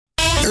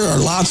There are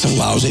lots of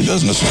lousy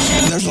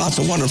businesses, and there's lots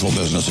of wonderful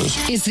businesses.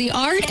 It's the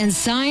art and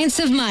science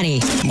of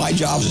money. My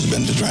job has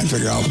been to try and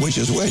figure out which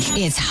is which.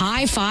 It's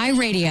Hi-Fi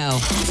Radio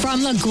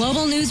from the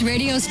Global News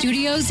Radio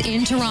studios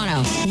in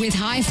Toronto with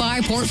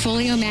Hi-Fi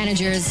portfolio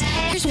managers.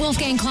 Here's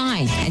Wolfgang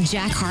Klein and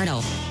Jack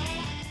Hartle.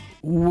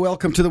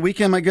 Welcome to the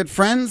weekend, my good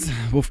friends.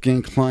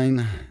 Wolfgang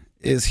Klein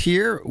is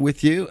here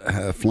with you,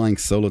 flying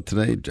solo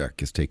today.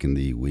 Jack is taking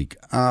the week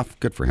off.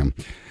 Good for him.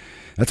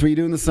 That's what you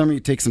do in the summer. You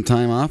take some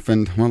time off,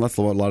 and well, that's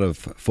what a lot of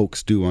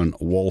folks do on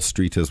Wall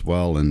Street as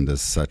well. And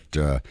as such,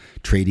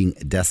 trading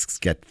desks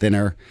get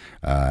thinner,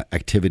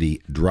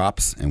 activity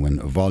drops, and when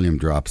volume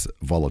drops,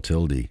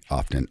 volatility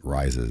often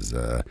rises.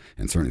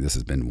 And certainly, this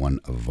has been one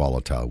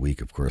volatile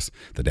week. Of course,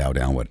 the Dow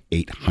down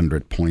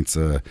 800 points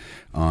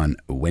on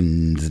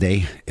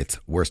Wednesday. Its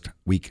worst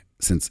week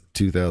since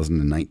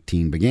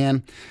 2019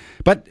 began.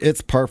 But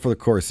it's par for the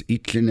course.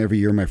 Each and every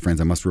year, my friends,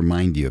 I must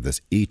remind you of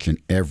this. Each and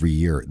every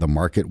year, the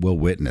market will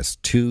witness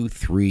 2,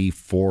 3,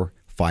 4,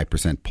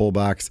 5%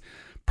 pullbacks,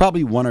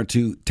 probably 1 or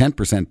 2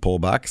 10%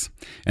 pullbacks.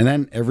 And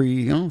then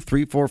every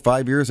 3, 4,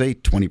 5 years, a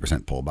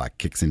 20% pullback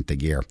kicks into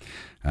gear.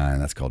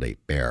 And that's called a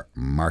bear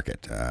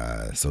market.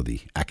 So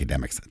the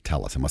academics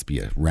tell us it must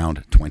be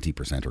around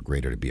 20% or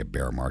greater to be a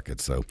bear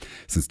market. So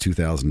since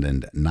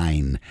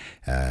 2009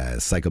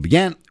 cycle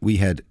began, we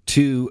had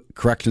 2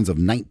 corrections of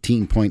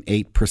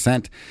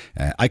 19.8%.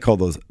 I call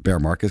those bear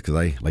markets because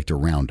I like to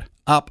round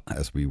up,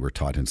 as we were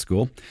taught in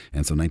school.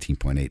 And so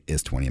 19.8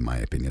 is 20 in my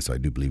opinion. So I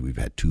do believe we've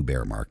had 2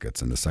 bear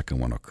markets. And the second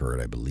one occurred,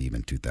 I believe,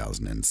 in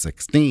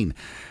 2016.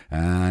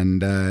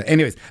 And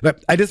anyways, look,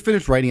 I just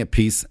finished writing a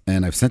piece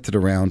and I've sent it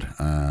around.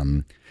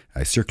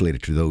 I circulate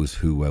it to those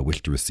who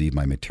wish to receive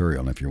my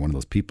material. And if you're one of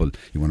those people,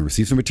 you want to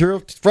receive some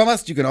material from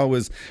us, you can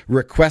always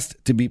request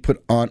to be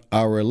put on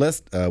our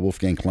list.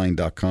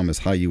 WolfgangKlein.com is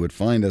how you would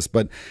find us.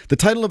 But the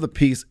title of the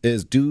piece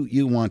is, Do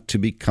You Want to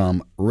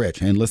Become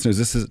Rich? And listeners,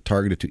 this is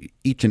targeted to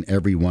each and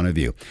every one of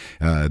you.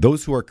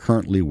 Those who are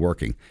currently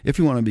working. If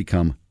you want to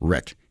become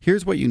rich,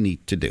 here's what you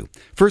need to do.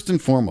 First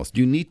and foremost,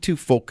 you need to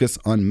focus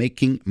on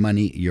making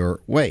money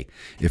your way.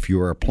 If you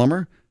are a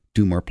plumber,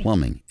 do more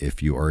plumbing.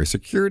 If you are a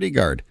security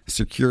guard,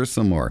 secure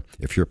some more.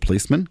 If you're a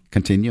policeman,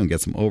 continue and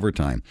get some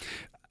overtime.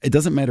 It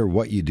doesn't matter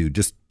what you do,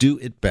 just do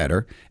it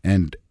better.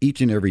 And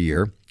each and every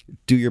year,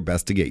 do your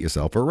best to get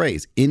yourself a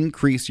raise.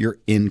 Increase your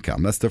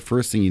income. That's the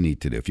first thing you need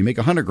to do. If you make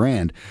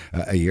 $100,000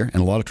 a year,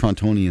 and a lot of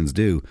Torontonians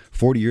do,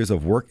 40 years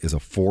of work is a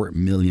 $4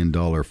 million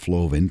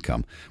flow of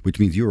income, which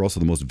means you're also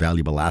the most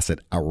valuable asset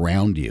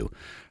around you.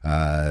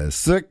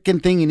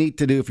 Second thing you need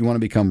to do if you want to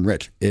become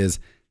rich is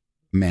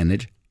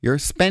manage your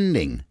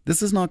spending.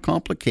 This is not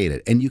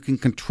complicated, and you can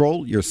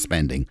control your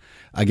spending.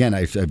 Again,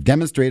 I've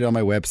demonstrated on my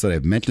website,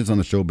 I've mentioned this on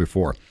the show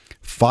before,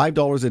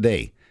 $5 a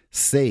day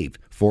saved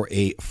for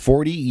a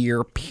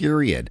 40-year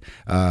period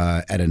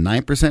at a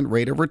 9%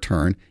 rate of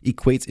return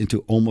equates into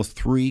almost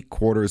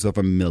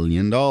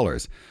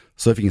 $750,000.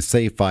 So if you can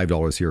save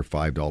 $5 here,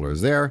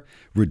 $5 there,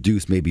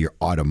 reduce maybe your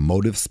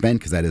automotive spend,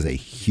 because that is a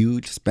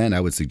huge spend.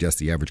 I would suggest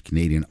the average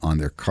Canadian on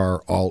their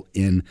car, all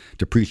in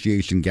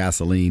depreciation,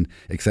 gasoline,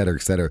 et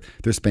cetera,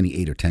 they're spending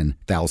 $8,000 or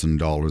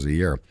 $10,000 a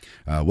year.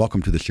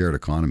 Welcome to the shared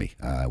economy.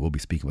 We'll be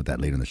speaking about that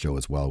later in the show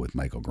as well with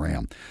Michael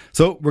Graham.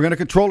 So we're going to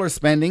control our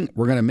spending.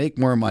 We're going to make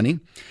more money.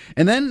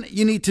 And then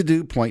you need to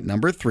do point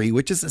number 3,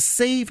 which is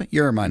save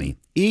your money.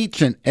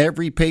 Each and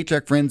every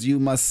paycheck, friends, you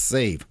must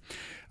save.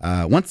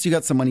 Once you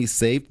got some money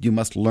saved, you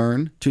must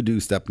learn to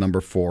do step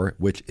number 4,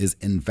 which is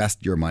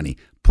invest your money.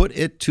 Put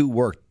it to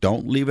work.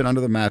 Don't leave it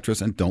under the mattress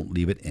and don't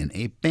leave it in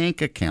a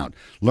bank account.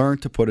 Learn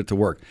to put it to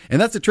work.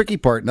 And that's the tricky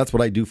part, and that's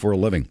what I do for a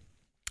living.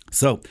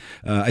 So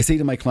I say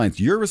to my clients,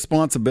 your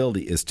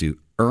responsibility is to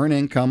earn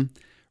income,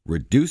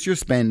 reduce your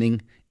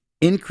spending,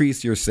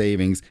 increase your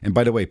savings. And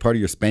by the way, part of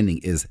your spending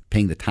is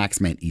paying the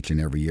tax man each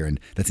and every year. And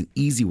that's an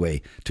easy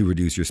way to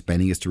reduce your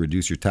spending, is to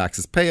reduce your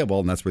taxes payable.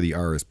 And that's where the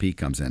RSP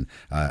comes in.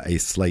 A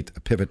slight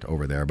pivot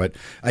over there. But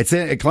I'd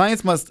say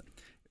clients must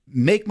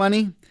make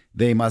money,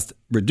 they must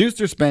reduce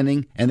their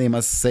spending, and they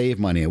must save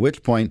money, at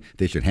which point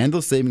they should hand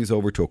those savings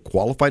over to a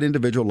qualified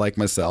individual like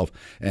myself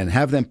and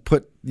have them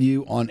put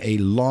you on a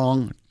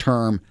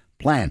long-term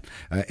plan,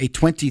 a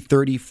 20,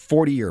 30,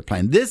 40-year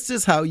plan. This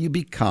is how you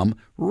become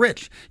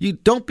rich. You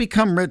don't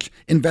become rich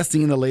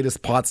investing in the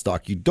latest pot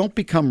stock. You don't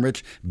become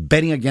rich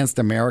betting against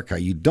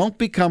America. You don't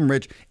become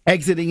rich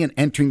exiting and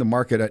entering the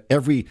market at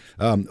every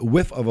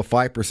whiff of a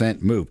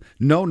 5% move.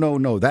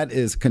 No. That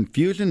is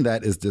confusion.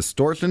 That is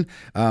distortion.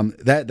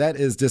 That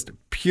is just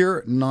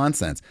pure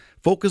nonsense.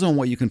 Focus on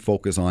what you can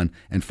focus on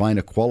and find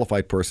a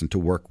qualified person to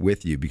work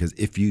with you, because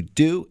if you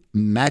do,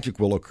 magic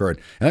will occur. And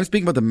I'm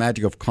speaking about the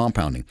magic of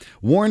compounding.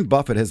 Warren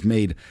Buffett has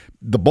made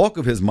the bulk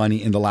of his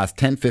money in the last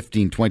 10,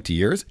 15, 20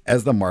 years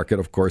as the market,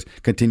 of course,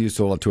 continues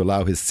to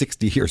allow his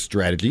 60-year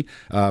strategy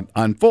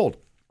unfold.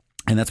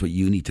 And that's what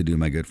you need to do,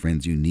 my good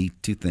friends. You need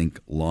to think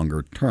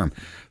longer term.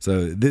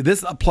 So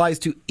this applies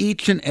to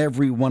each and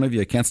every one of you.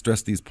 I can't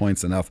stress these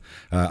points enough.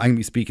 I'm going to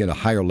be speaking at a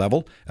higher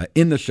level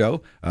in the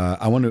show.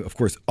 I want to, of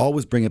course,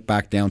 always bring it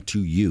back down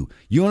to you.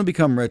 You want to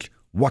become rich?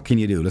 What can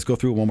you do? Let's go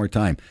through it one more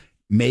time.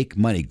 Make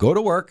money. Go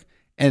to work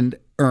and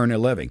earn a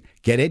living.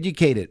 Get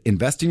educated.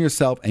 Invest in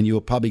yourself, and you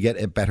will probably get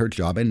a better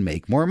job and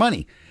make more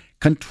money.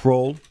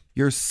 Control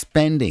your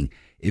spending.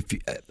 If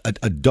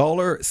a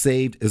dollar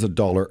saved is a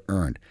dollar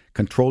earned.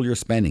 Control your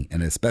spending,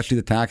 and especially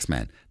the tax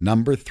man.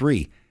 Number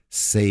 3,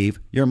 save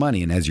your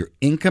money. And as your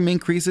income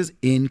increases,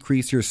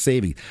 increase your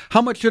savings.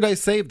 How much should I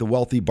save? The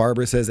wealthy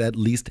barber says at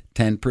least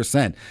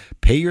 10%.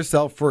 Pay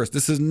yourself first.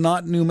 This is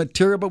not new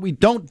material, but we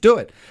don't do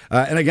it.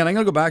 And again, I'm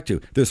going to go back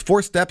to, there's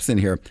 4 steps in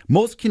here.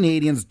 Most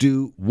Canadians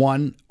do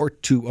 1 or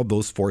 2 of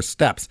those 4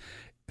 steps.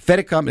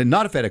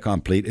 Not a fait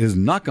accompli. It is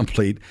not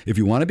complete. If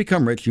you want to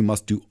become rich, you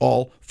must do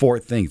all 4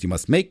 things. You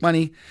must make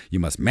money, you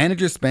must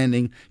manage your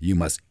spending, you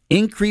must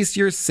increase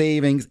your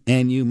savings,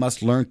 and you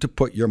must learn to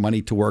put your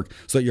money to work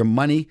so your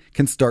money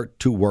can start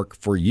to work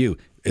for you.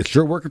 It's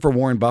sure working for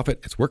Warren Buffett.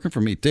 It's working for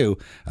me too.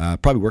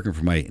 Probably working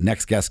for my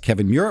next guest,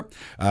 Kevin Muir.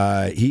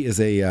 He is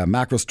a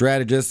macro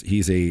strategist.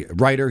 He's a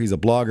writer. He's a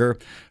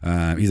blogger.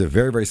 He's a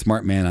very, very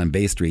smart man on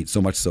Bay Street,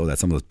 so much so that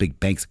some of those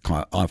big banks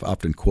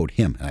often quote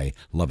him. And I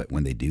love it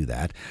when they do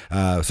that.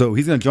 So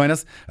he's going to join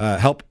us,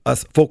 help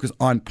us focus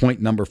on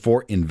point number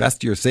 4,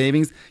 invest your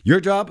savings.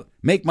 Your job,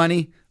 make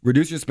money,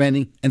 reduce your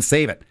spending, and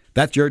save it.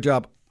 That's your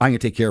job. I'm going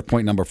to take care of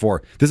point number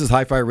 4. This is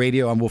Hi-Fi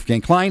Radio. I'm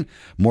Wolfgang Klein.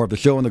 More of the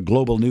show on the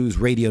Global News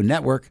Radio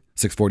Network,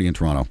 640 in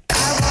Toronto.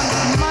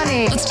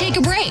 Money. Let's take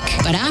a break.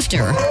 But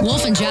after,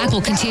 Wolf and Jack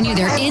will continue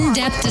their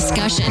in-depth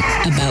discussion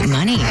about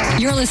money.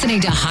 You're listening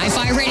to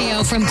Hi-Fi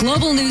Radio from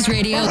Global News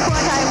Radio,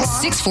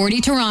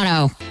 640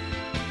 Toronto.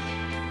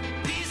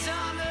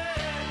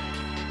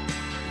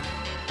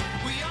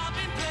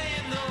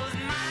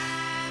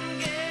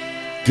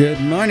 Good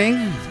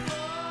morning.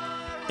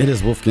 It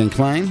is Wolfgang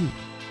Klein,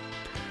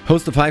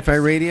 host of Hi-Fi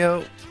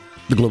Radio,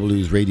 the Global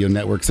News Radio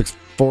Network,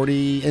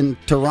 640 in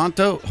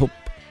Toronto. Hope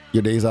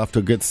your day's off to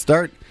a good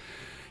start.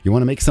 You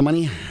want to make some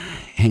money?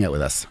 Hang out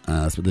with us.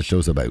 That's what this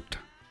show's about.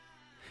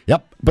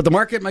 Yep. But the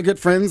market, my good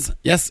friends,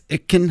 yes,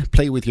 it can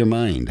play with your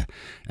mind.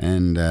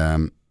 And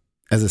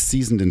as a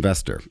seasoned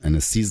investor and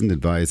a seasoned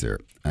advisor,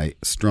 I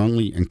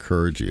strongly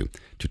encourage you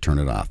to turn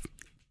it off.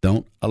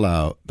 Don't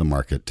allow the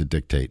market to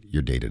dictate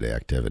your day-to-day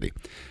activity.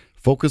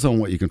 Focus on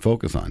what you can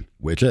focus on,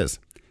 which is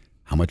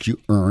how much you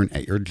earn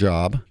at your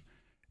job,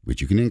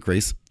 which you can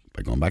increase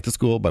by going back to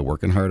school, by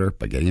working harder,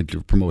 by getting a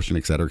promotion,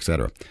 et cetera, et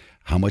cetera.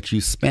 How much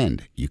you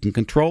spend, you can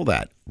control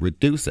that,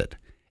 reduce it,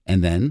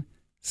 and then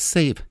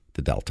save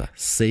the delta,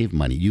 save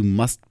money. You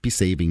must be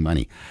saving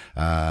money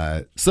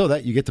so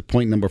that you get to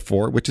point number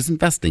 4, which is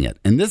investing it.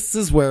 And this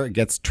is where it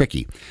gets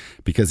tricky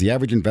because the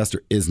average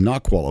investor is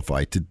not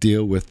qualified to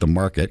deal with the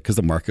market because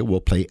the market will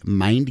play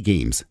mind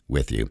games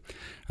with you.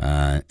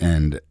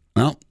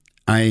 Well,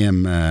 I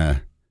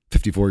am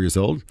 54 years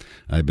old.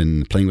 I've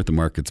been playing with the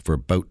markets for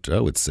about,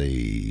 I would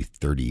say,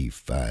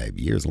 35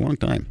 years, a long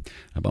time.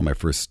 I bought my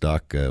first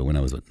stock when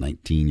I was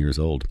 19 years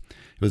old.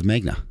 It was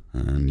Magna.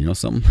 And you know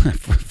something?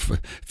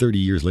 30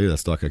 years later, that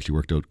stock actually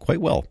worked out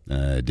quite well,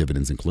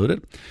 dividends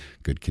included.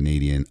 Good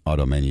Canadian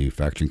auto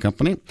manufacturing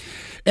company.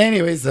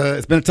 Anyways,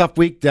 it's been a tough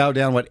week. Dow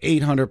down,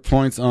 800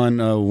 points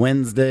on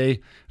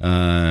Wednesday.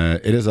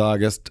 It is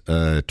August.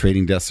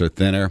 Trading desks are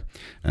thinner.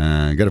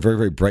 Got a very,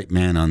 very bright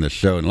man on the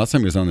show. And last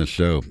time he was on the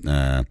show,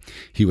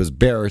 he was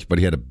bearish, but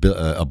he had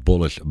a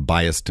bullish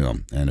bias to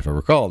him. And if I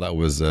recall, that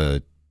was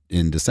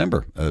in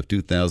December of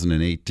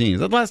 2018. Is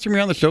that the last time you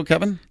were on the show,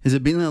 Kevin? Has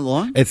it been that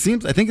long? I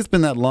think it's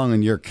been that long,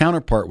 and your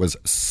counterpart was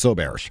so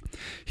bearish.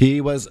 He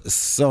was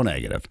so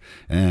negative.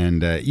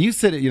 And you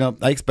said,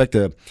 I expect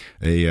a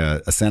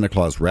Santa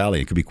Claus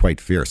rally. It could be quite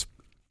fierce.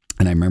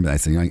 And I remember that. I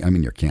said, I'm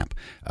in your camp.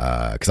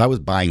 Because I was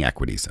buying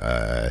equities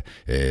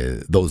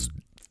those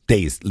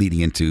days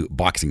leading into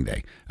Boxing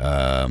Day.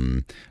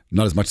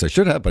 Not as much as I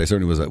should have, but I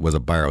certainly was a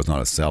buyer. I was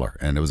not a seller.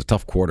 And it was a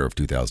tough quarter of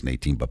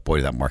 2018, but boy,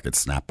 did that market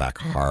snap back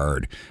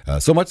hard.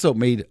 So much so it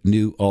made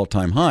new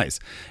all-time highs.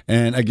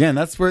 And again,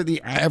 that's where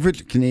the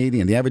average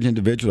Canadian, the average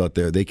individual out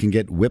there, they can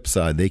get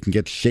whipsawed, they can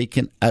get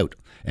shaken out,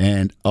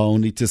 and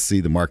only to see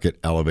the market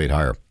elevate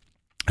higher.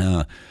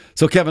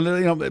 So Kevin,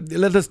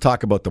 let's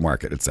talk about the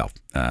market itself.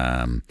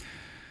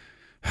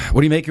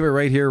 What do you make of it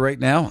right here, right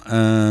now?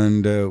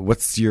 And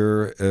what's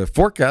your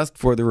forecast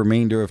for the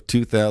remainder of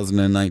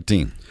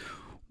 2019?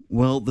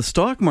 Well, the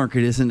stock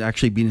market isn't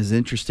actually being as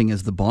interesting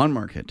as the bond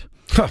market.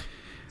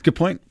 Good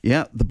point.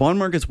 Yeah, the bond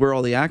market's where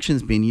all the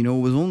action's been. It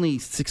was only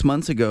 6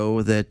 months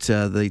ago that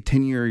the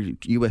 10-year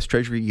U.S.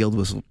 Treasury yield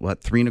was,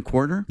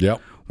 3.25? Yep.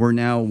 We're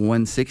now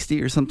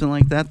 160 or something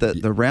like that.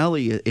 The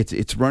rally,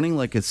 it's running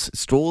like it's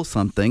stole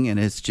something, and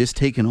it's just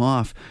taken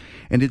off.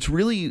 And it's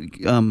really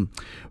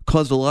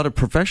caused a lot of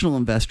professional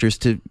investors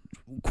to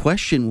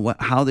question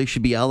how they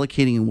should be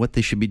allocating and what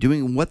they should be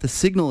doing and what the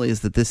signal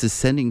is that this is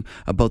sending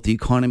about the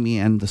economy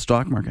and the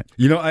stock market.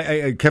 You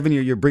know, Kevin,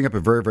 you bring up a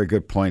very, very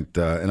good point,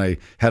 and I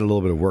had a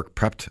little bit of work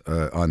prepped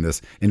on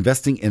this.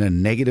 Investing in a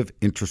negative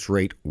interest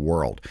rate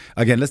world.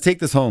 Again, let's take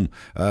this home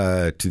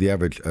to the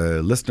average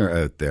listener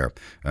out there.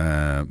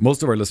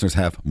 Most of our listeners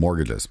have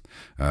mortgages.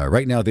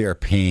 Right now, they are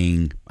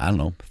paying,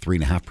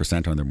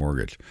 3.5% on their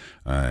mortgage.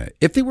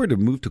 If they were to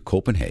move to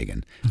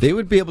Copenhagen, they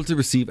would be able to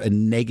receive a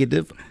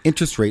negative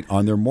interest rate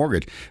on their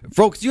mortgage.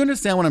 Folks, do you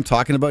understand what I'm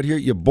talking about here?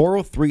 You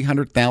borrow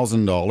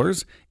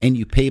 $300,000 and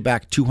you pay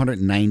back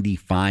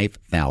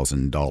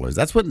 $295,000.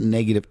 That's what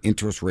negative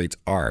interest rates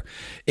are.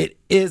 It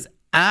is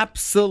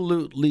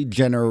absolutely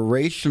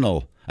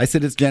generational. I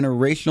said it's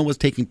generational what's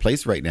taking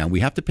place right now.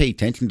 We have to pay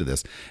attention to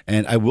this.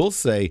 And I will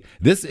say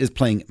this is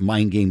playing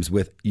mind games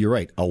with, you're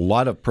right, a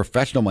lot of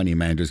professional money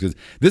managers because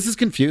this is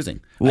confusing.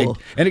 Well,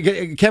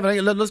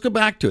 Kevin, let's go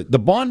back to it. The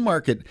bond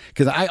market,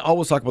 because I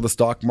always talk about the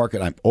stock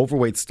market. I'm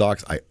overweight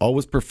stocks. I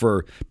always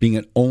prefer being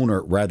an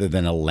owner rather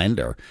than a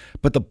lender.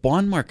 But the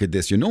bond market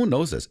this year, no one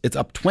knows this. It's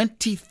up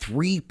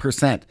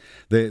 23%.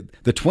 The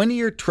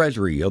 20-year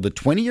treasury yield, the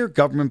 20-year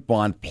government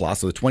bond plus,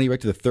 so the 20 right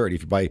to the 30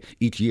 if you buy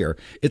each year,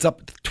 it's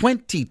up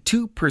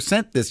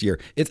 22% this year.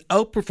 It's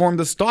outperformed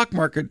the stock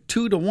market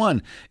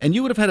 2-1. And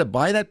you would have had to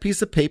buy that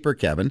piece of paper,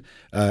 Kevin,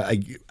 a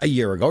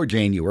year ago or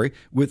January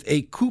with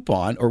a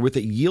coupon or with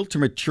a yield to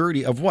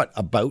maturity of what?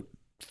 About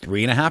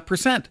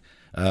 3.5%.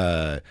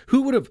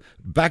 Who would have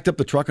backed up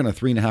the truck on a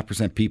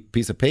 3.5%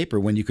 piece of paper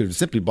when you could have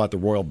simply bought the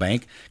Royal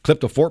Bank,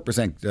 clipped a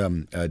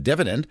 4%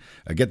 dividend,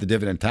 get the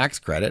dividend tax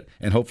credit,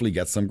 and hopefully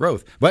get some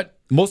growth? But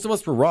most of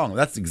us were wrong.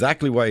 That's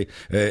exactly why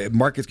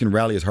markets can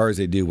rally as hard as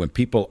they do when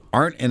people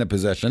aren't in a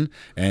position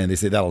and they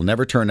say that'll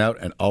never turn out,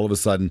 and all of a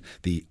sudden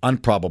the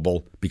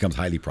improbable becomes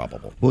highly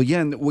probable. Well,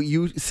 yeah, and what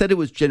you said, it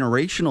was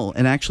generational,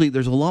 and actually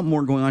there's a lot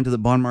more going on to the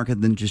bond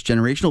market than just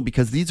generational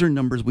because these are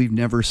numbers we've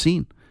never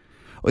seen.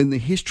 In the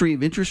history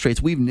of interest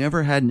rates, we've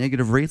never had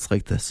negative rates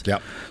like this.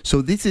 Yep.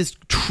 So this is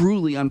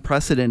truly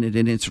unprecedented,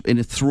 and it's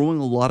throwing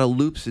a lot of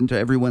loops into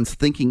everyone's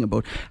thinking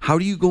about how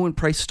do you go and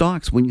price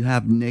stocks when you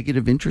have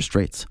negative interest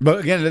rates.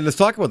 But again, let's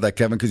talk about that,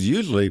 Kevin, because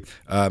usually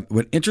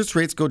when interest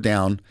rates go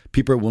down,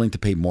 people are willing to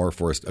pay more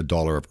for a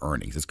dollar of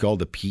earnings. It's called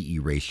the PE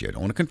ratio. I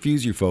don't want to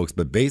confuse you folks,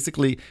 but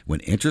basically when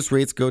interest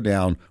rates go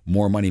down,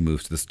 more money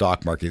moves to the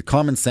stock market.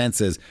 Common sense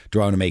is, do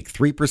I want to make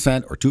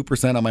 3% or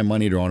 2% on my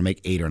money, or do I want to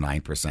make 8 or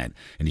 9%?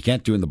 And you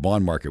can't do in the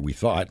bond market, we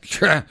thought.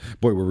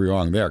 Boy, were we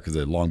wrong there, because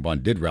the long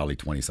bond did rally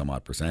 20 some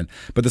odd percent.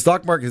 But the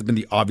stock market has been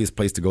the obvious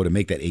place to go to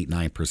make that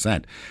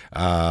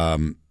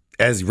 8-9%.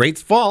 As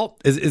rates fall,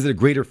 is it a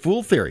greater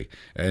fool theory?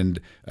 And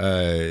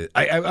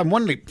I'm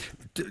wondering,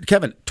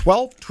 Kevin,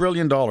 $12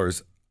 trillion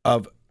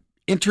of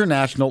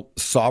international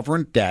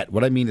sovereign debt.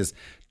 What I mean is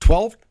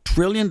 $12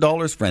 trillion,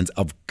 friends,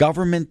 of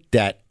government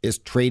debt is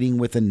trading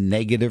with a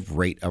negative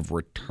rate of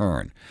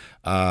return.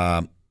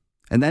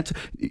 And that's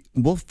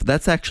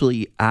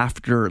actually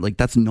after,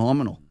 that's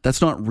nominal.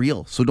 That's not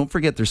real. So don't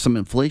forget there's some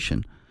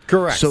inflation.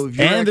 Correct. So if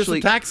there's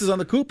some taxes on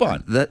the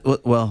coupon.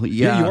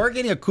 Yeah. You are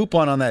getting a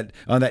coupon on that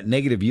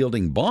negative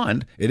yielding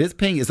bond. It is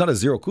paying. It's not a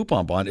zero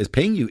coupon bond. It's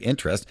paying you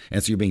interest,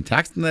 and so you're being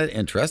taxed on that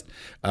interest.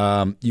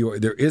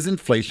 There is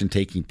inflation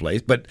taking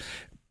place, but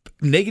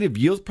negative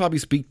yields probably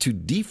speak to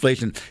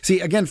deflation. See,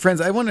 again, friends,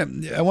 I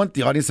want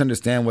the audience to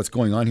understand what's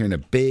going on here in a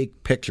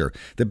big picture.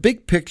 The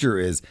big picture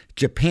is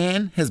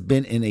Japan has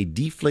been in a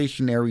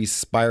deflationary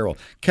spiral.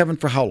 Kevin,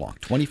 for how long?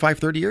 25,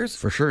 30 years?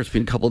 For sure. It's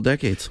been a couple of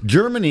decades.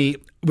 Germany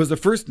was the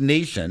first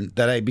nation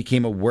that I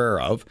became aware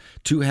of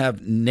to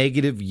have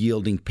negative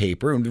yielding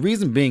paper. And the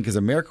reason being because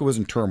America was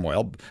in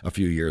turmoil a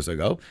few years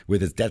ago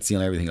with its debt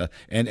ceiling and everything else.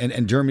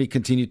 And Germany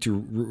continued to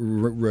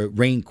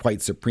reign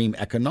quite supreme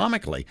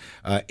economically,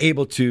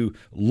 able to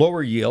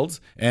lower yields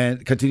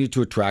and continue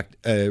to attract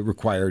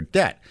required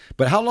debt.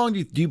 But how long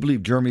do you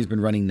believe Germany's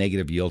been running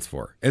negative yields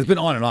for? It's been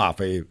on and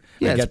off.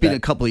 It's been a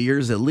couple of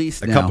years at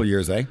least now. A couple of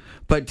years, eh?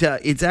 But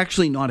it's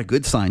actually not a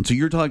good sign. So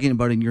you're talking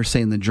about, and you're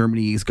saying that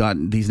Germany's got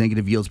these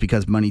negative yields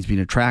because money's being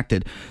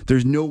attracted.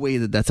 There's no way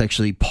that that's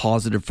actually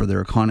positive for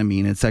their economy,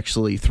 and it's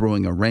actually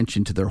throwing a wrench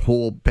into their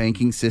whole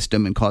banking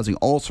system and causing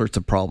all sorts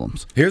of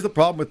problems. Here's the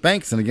problem with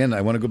banks, and again, I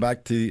want to go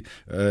back to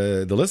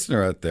the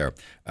listener out there.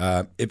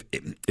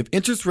 If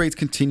interest rates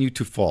continue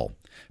to fall,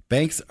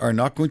 banks are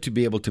not going to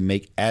be able to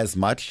make as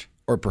much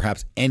or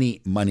perhaps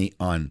any money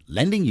on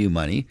lending you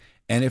money.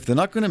 And if they're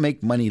not going to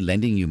make money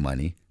lending you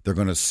money, they're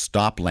going to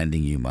stop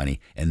lending you money.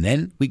 And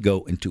then we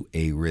go into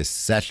a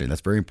recession.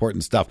 That's very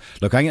important stuff.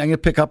 Look, I'm going to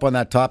pick up on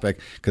that topic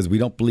because we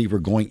don't believe we're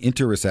going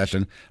into a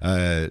recession.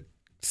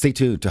 Stay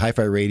tuned to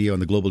Hi-Fi Radio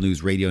and the Global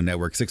News Radio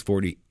Network,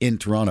 640 in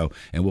Toronto.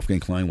 And Wolfgang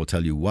Klein will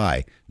tell you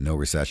why no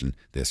recession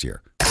this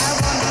year.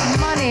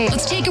 Money.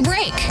 Let's take a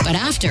break. But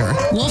after,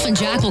 Wolf and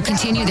Jack will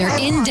continue their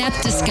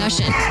in-depth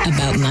discussion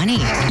about money.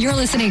 You're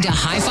listening to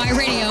Hi-Fi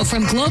Radio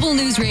from Global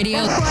News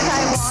Radio,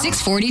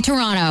 640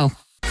 Toronto.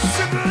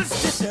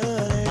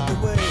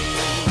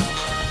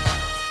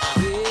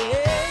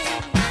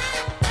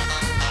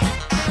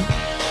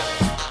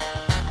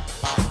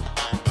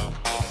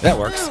 That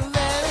works.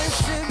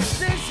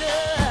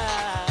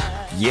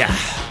 Yeah.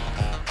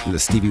 The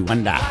Stevie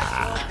Wonder.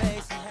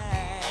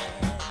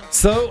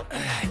 So,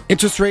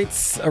 interest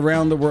rates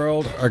around the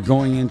world are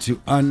going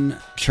into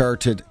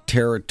uncharted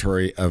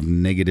territory of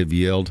negative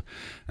yield.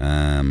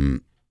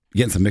 Getting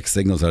some mixed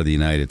signals out of the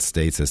United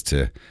States as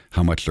to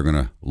how much they're going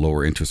to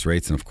lower interest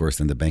rates. And, of course,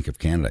 then the Bank of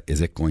Canada,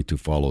 is it going to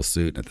follow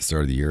suit? At the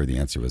start of the year, the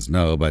answer was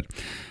no. But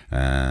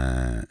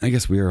I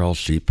guess we are all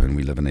sheep and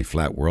we live in a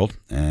flat world.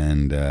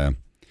 And,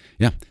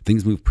 yeah,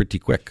 things move pretty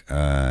quick.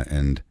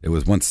 And it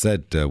was once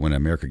said, when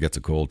America gets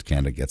a cold,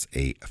 Canada gets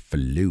a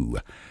flu.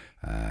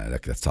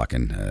 That's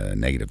talking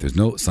negative. There's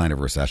no sign of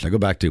a recession. I go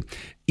back to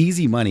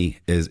easy money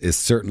is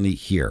certainly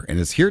here, and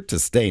it's here to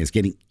stay. It's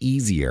getting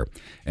easier,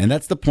 and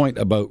that's the point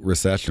about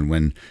recession.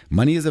 When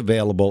money is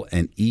available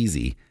and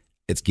easy,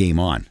 it's game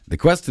on. The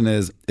question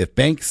is, if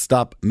banks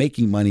stop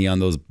making money on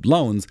those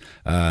loans,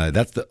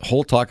 that's the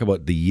whole talk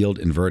about the yield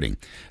inverting.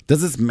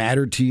 Does this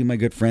matter to you, my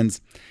good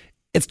friends?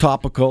 It's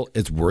topical.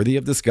 It's worthy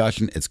of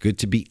discussion. It's good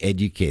to be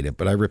educated.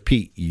 But I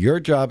repeat, your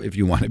job, if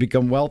you want to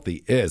become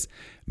wealthy, is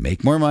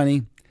make more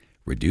money,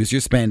 reduce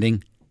your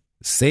spending,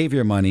 save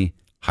your money,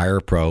 hire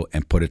a pro,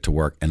 and put it to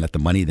work, and let the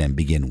money then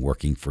begin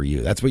working for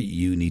you. That's what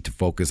you need to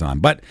focus on.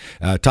 But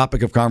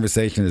topic of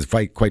conversation is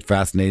quite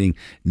fascinating.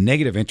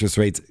 Negative interest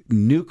rates,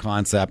 new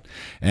concept.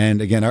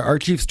 And again, our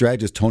chief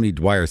strategist, Tony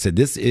Dwyer, said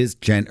this is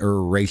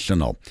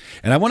generational.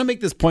 And I want to make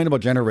this point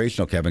about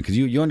generational, Kevin, because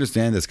you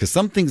understand this, because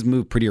some things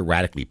move pretty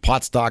erratically.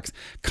 Pot stocks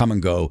come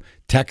and go.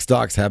 Tech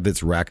stocks have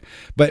its wreck.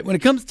 But when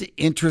it comes to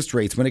interest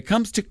rates, when it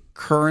comes to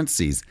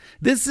currencies,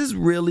 this is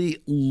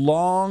really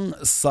long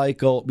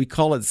cycle. We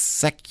call it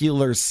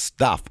secular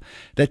stuff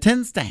that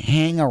tends to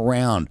hang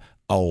around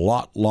a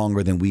lot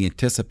longer than we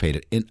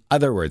anticipated. In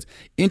other words,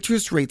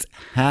 interest rates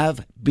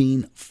have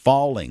been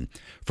falling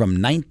from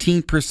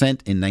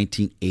 19% in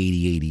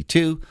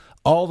 1980-82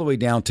 all the way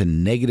down to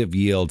negative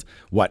yields,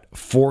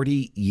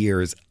 40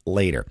 years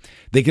later.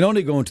 They can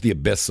only go into the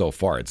abyss so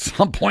far. At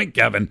some point,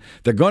 Kevin,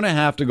 they're going to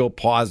have to go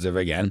positive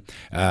again.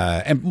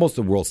 And most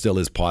of the world still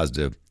is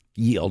positive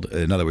yield.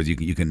 In other words,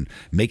 you can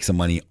make some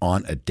money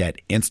on a debt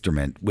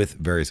instrument with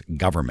various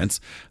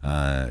governments.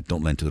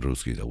 Don't lend to the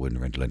Ruskies. I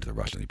wouldn't lend to the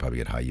Russians. You probably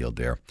get high yield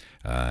there.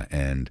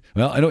 And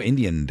I know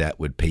Indian debt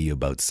would pay you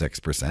about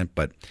 6%,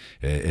 but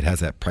it has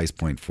that price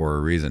point for a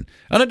reason.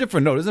 On a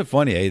different note, isn't it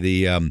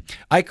funny?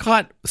 I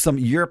caught some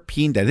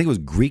European debt. I think it was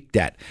Greek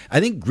debt. I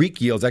think Greek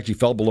yields actually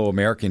fell below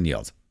American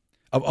yields.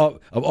 Of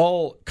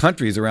all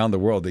countries around the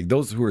world,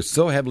 those who are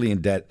so heavily in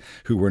debt,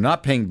 who were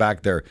not paying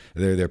back their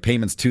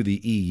payments to the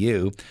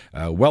EU,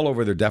 well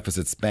over their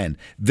deficit spend,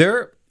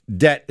 their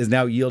debt is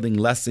now yielding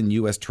less than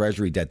U.S.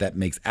 Treasury debt. That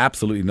makes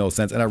absolutely no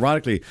sense. And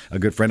ironically, a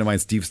good friend of mine,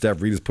 Steve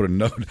Stavridis, put a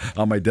note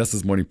on my desk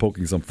this morning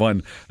poking some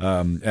fun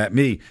at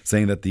me,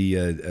 saying that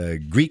the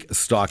Greek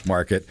stock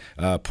market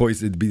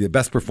poised to be the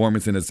best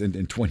performance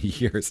in 20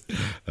 years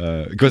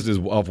because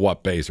of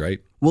what base, right?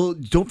 Well,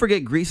 don't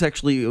forget, Greece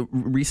actually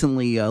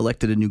recently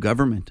elected a new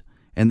government,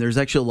 and there's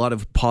actually a lot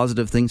of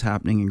positive things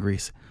happening in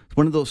Greece. It's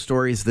one of those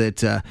stories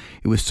that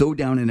it was so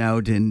down and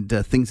out, and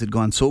things had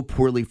gone so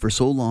poorly for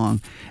so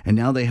long, and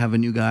now they have a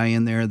new guy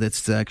in there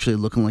that's actually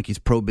looking like he's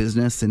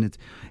pro-business, and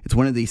it's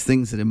one of these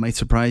things that it might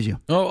surprise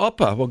you. Oh,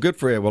 Oppa. Well, good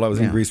for you. Well, I was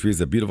in Greece.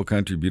 It's a beautiful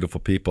country, beautiful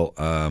people,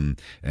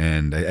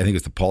 and I think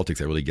it's the politics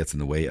that really gets in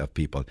the way of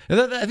people. And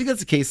I think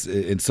that's the case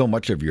in so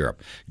much of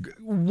Europe.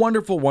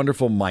 Wonderful,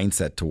 wonderful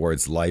mindset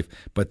towards life,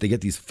 but they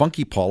get these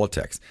funky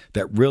politics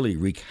that really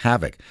wreak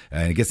havoc,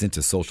 and it gets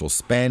into social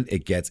spend,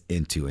 it gets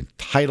into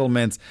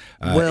entitlements.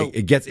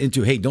 It gets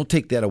into, hey, don't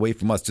take that away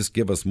from us, just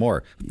give us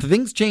more.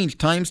 Things change,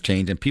 times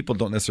change, and people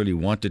don't necessarily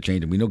want to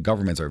change, and we know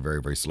governments are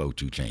very, very slow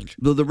to change.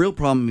 The real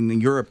problem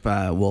in Europe,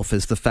 Wolf,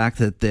 is the fact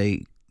that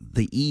the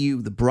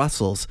EU, the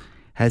Brussels,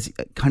 has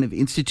kind of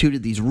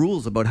instituted these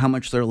rules about how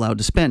much they're allowed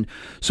to spend.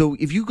 So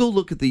if you go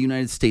look at the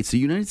United States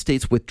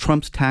with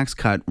Trump's tax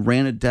cut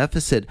ran a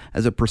deficit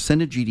as a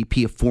percent of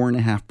GDP of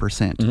 4.5%.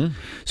 Mm-hmm.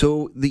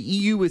 So the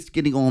EU is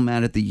getting all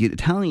mad at the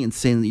Italians,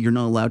 saying that you're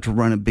not allowed to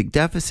run a big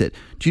deficit.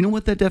 Do you know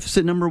what that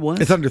deficit number was?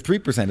 It's under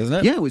 3%, isn't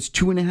it? Yeah, it was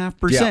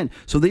 2.5%. Yeah.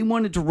 So they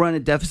wanted to run a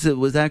deficit that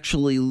was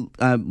actually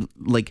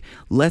like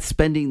less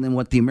spending than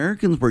what the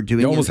Americans were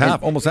doing. Yeah,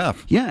 almost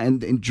half. Yeah,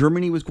 and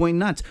Germany was going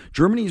nuts.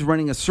 Germany's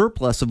running a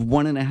surplus of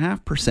 1.5%.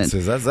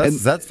 So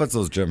that's what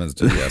those Germans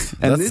do, yes.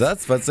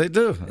 That's what they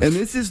do. And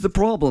this is the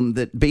problem,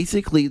 that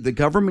basically the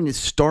government is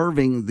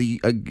starving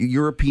the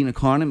European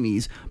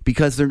economies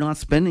because they're not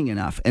spending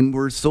enough. And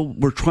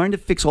we're trying to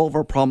fix all of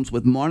our problems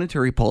with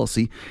monetary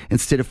policy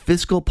instead of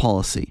fiscal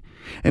policy.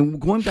 And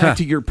going back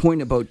to your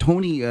point about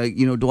Tony,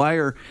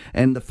 Dwyer,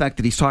 and the fact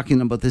that he's talking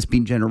about this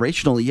being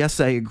generational, yes,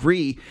 I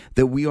agree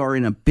that we are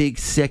in a big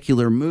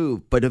secular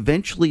move, but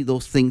eventually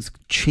those things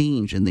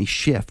change and they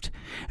shift.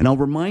 And I'll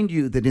remind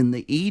you that in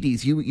the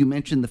 80s, you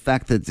mentioned the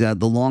fact that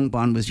the long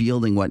bond was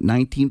yielding,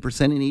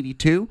 19% in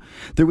 82?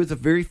 There was a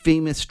very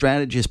famous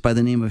strategist by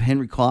the name of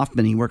Henry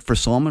Kaufman. He worked for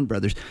Salomon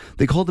Brothers.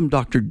 They called him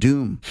Dr.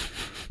 Doom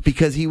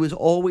because he was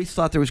always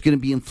thought there was going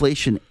to be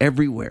inflation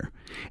everywhere.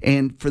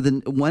 And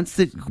once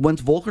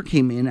Volcker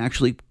came in,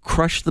 actually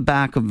crushed the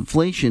back of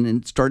inflation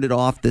and started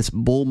off this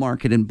bull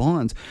market in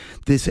bonds.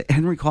 This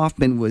Henry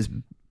Kaufman was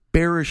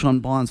bearish on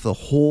bonds the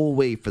whole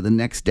way for the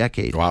next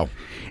decade. Wow.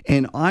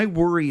 And I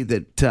worry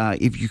that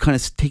if you kind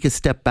of take a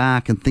step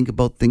back and think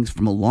about things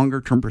from a longer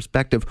term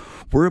perspective,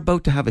 we're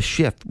about to have a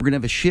shift. We're going to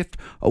have a shift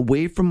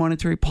away from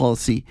monetary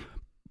policy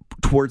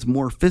towards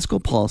more fiscal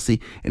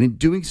policy, and in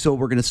doing so,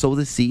 we're going to sow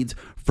the seeds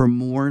for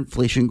more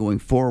inflation going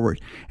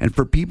forward. And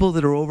for people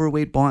that are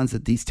overweight bonds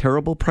at these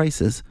terrible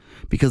prices,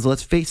 because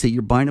let's face it,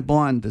 you're buying a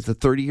bond that's a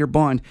 30-year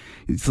bond,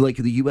 it's like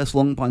the U.S.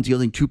 long bonds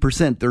yielding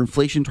 2%. Their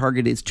inflation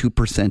target is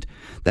 2%.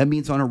 That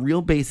means on a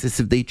real basis,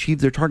 if they achieve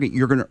their target,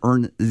 you're going to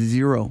earn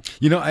zero.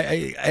 You know,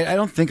 I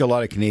don't think a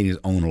lot of Canadians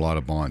own a lot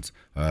of bonds.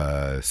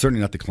 Certainly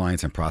not the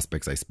clients and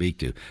prospects I speak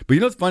to. But you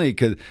know, it's funny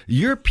because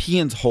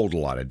Europeans hold a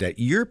lot of debt.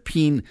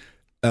 European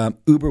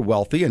uber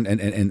wealthy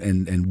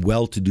and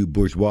well-to-do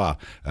bourgeois,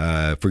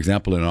 for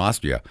example, in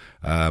Austria,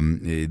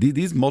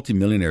 these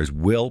multimillionaires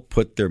will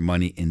put their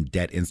money in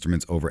debt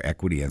instruments over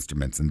equity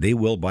instruments, and they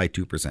will buy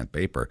 2%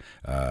 paper.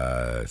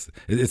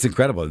 It's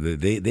incredible.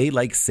 They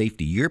like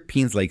safety.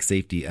 Europeans like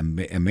safety.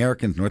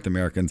 Americans, North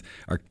Americans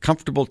are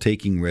comfortable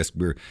taking risk.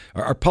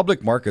 Our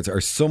public markets are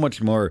so much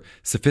more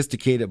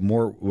sophisticated,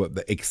 more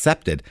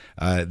accepted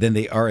than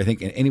they are, I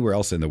think, anywhere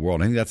else in the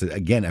world. I think that's,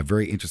 again, a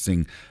very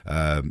interesting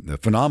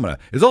phenomena.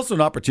 There's also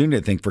an opportunity, I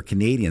think, for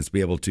Canadians to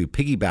be able to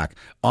piggyback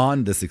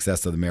on the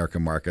success of the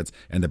American markets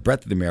and the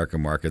breadth of the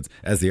American markets,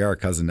 as they are a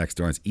cousin next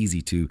door. And it's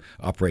easy to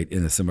operate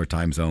in a similar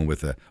time zone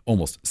with a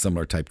almost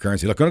similar type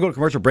currency. Look, I'm going to go to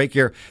commercial break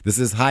here. This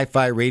is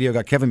Hi-Fi Radio.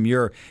 Got Kevin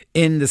Muir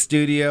in the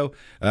studio,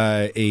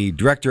 a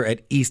director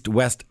at East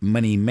West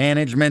Money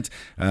Management.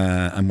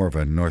 I'm more of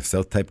a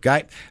north-south type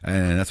guy,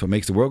 and that's what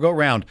makes the world go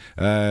round.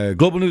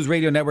 Global News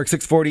Radio Network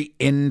 640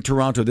 in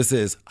Toronto. This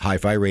is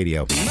Hi-Fi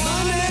Radio.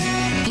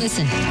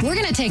 Listen, we're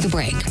going to take a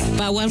break.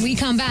 But when we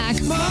come back,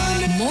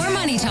 more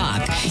money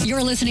talk.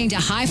 You're listening to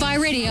Hi-Fi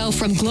Radio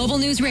from Global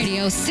News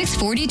Radio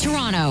 640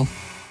 Toronto.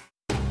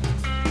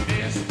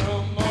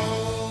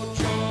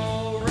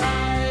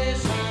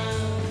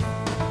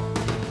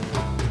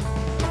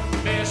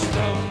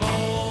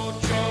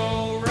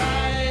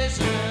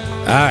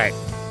 All right.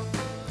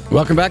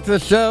 Welcome back to the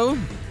show.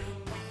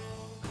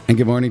 And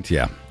good morning to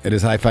you. It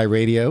is Hi-Fi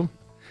Radio.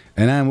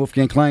 And I'm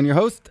Wolfgang Klein, your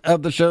host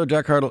of the show.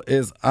 Jack Hartle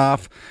is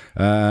off,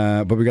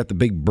 but we got the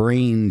big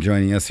brain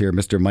joining us here,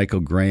 Mr. Michael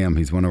Graham.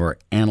 He's one of our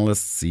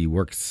analysts. He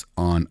works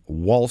on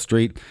Wall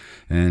Street.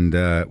 And,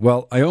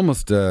 well, I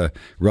almost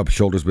rubbed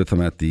shoulders with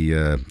him at the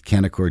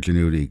Canaccord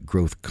Genuity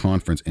Growth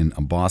Conference in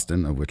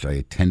Boston, of which I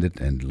attended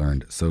and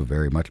learned so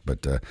very much.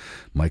 But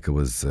Michael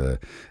was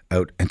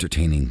out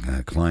entertaining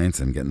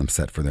clients and getting them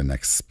set for their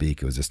next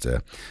speak. It was just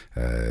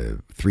 3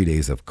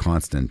 days of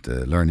constant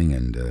learning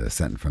and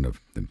sat in front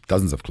of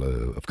dozens of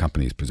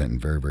companies presenting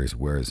various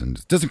wares. And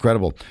it's just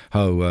incredible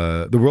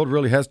how the world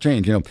really has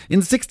changed. You know,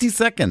 in 60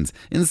 seconds,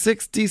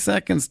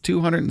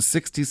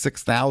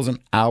 266,000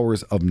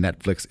 hours of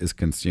Netflix is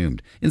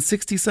consumed. In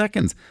 60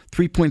 seconds,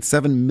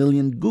 3.7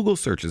 million Google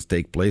searches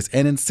take place.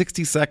 And in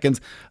 60 seconds,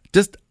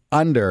 just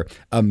under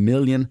 1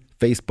 million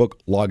Facebook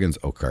logins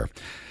occur.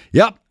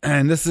 Yep,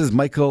 and this is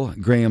Michael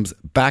Graham's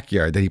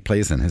backyard that he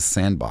plays in, his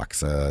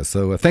sandbox.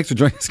 So thanks for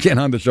joining us again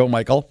on the show,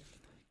 Michael.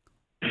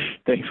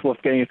 Thanks,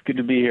 Wolfgang. It's good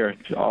to be here.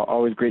 It's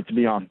always great to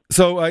be on.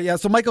 So,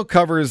 so Michael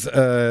covers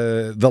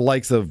the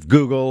likes of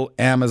Google,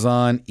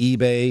 Amazon,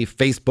 eBay,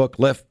 Facebook,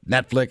 Lyft,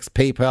 Netflix,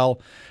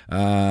 PayPal.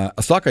 A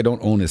stock I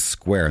don't own is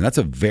Square, and that's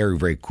a very,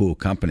 very cool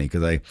company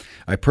because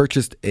I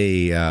purchased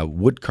a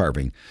wood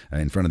carving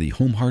in front of the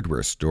Home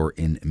Hardware store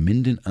in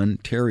Minden,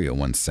 Ontario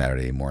one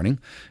Saturday morning,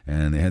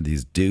 and they had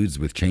these dudes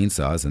with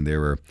chainsaws, and they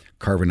were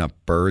carving up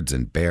birds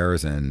and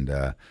bears, and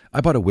I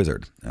bought a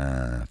wizard.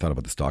 I thought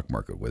about the stock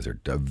market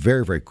wizard.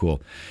 Very, very cool.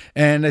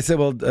 And I said,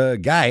 well,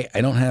 guy, I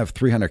don't have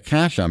 $300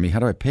 cash on me. How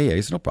do I pay you?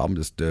 He said, no problem.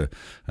 Just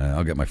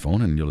I'll get my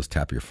phone, and you'll just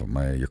tap your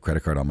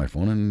credit card on my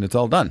phone, and it's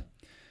all done.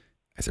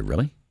 I said,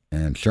 really?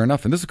 And sure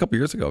enough, and this was a couple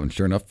years ago, and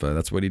sure enough,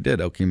 that's what he did.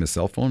 Out came his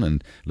cell phone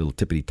and a little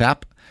tippity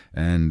tap,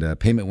 and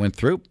payment went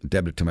through,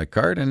 debited to my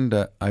card,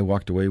 and I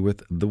walked away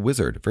with the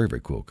wizard. Very,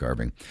 very cool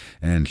carving.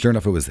 And sure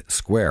enough, it was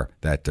Square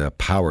that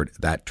powered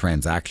that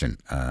transaction.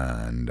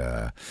 And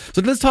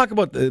so let's talk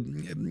about a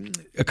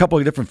couple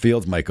of different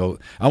fields, Michael.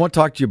 I want to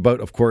talk to you about,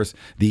 of course,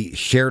 the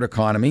shared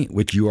economy,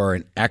 which you are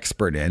an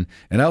expert in.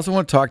 And I also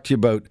want to talk to you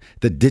about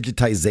the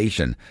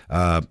digitization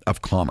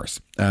of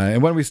commerce.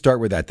 And why don't we start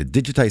with that, the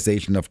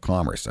digitization of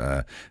commerce,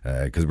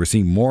 because we're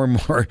seeing more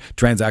and more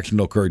transactions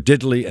occur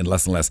digitally and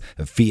less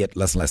fiat,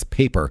 less and less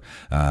paper,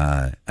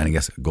 and I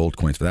guess gold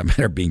coins for that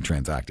matter being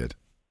transacted.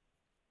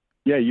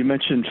 Yeah, you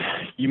mentioned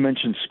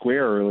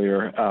Square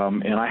earlier,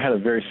 and I had a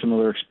very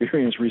similar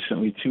experience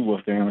recently too,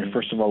 Wolfgang. I mean,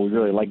 first of all, we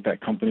really like that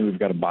company. We've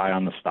got to buy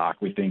on the stock.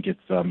 We think it's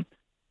going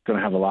to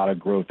have a lot of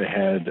growth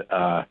ahead.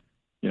 A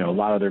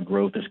lot of their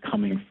growth is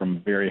coming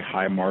from very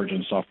high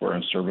margin software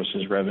and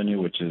services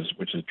revenue, which is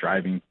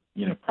driving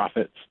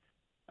profits.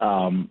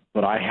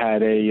 But I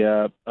had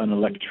an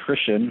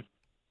electrician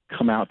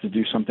come out to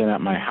do something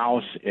at my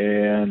house,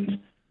 and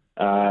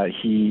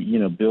he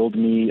billed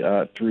me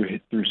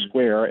through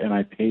Square, and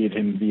I paid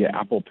him via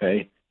Apple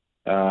Pay,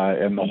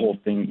 and the whole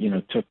thing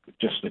took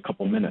just a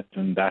couple minutes,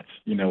 and that's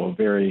a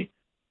very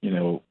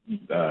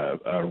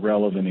a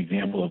relevant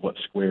example of what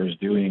Square is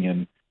doing,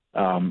 and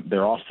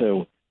they're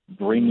also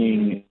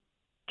bringing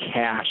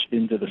cash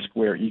into the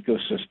Square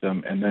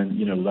ecosystem and then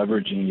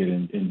leveraging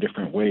it in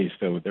different ways.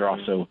 So they're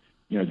also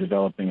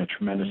developing a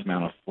tremendous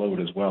amount of float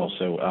as well.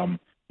 So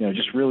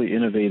just really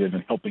innovative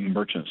and helping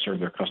merchants serve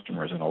their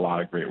customers in a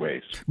lot of great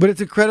ways. But it's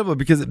incredible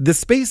because the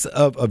space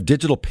of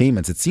digital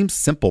payments, it seems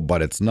simple,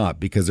 but it's not,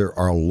 because there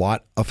are a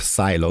lot of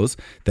silos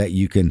that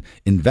you can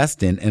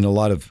invest in and a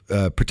lot of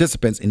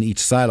participants in each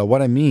silo.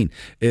 What I mean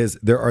is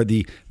there are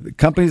the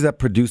companies that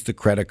produce the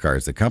credit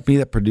cards, the company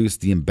that produce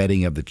the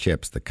embedding of the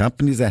chips, the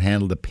companies that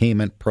handle the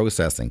payment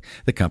processing,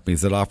 the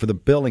companies that offer the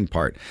billing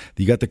part.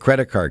 You got the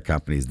credit card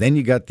companies. Then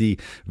you got the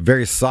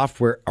various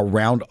software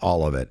around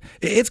all of it.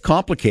 It's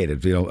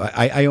complicated.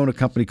 I own a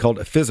company called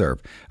Fiserv.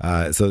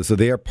 So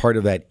they are part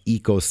of that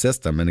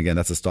ecosystem. And again,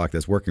 that's a stock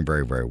that's working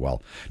very, very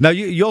well. Now,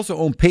 you also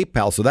own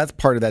PayPal. So that's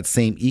part of that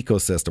same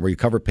ecosystem where you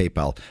cover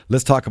PayPal.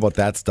 Let's talk about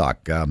that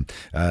stock.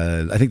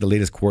 I think the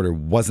latest quarter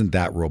wasn't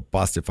that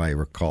robust, if I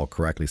recall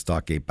correctly.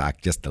 Stock gave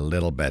back just a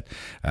little bit.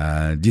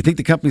 Do you think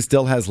the company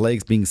still has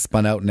legs being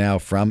spun out now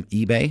from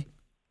eBay?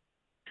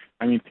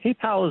 I mean,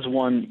 PayPal is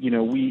one,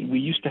 we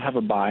used to have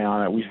a buy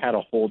on it. We've had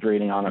a hold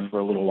rating on it for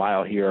a little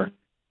while here.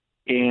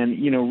 And,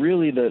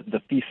 really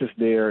the thesis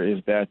there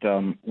is that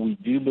we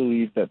do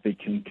believe that they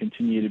can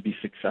continue to be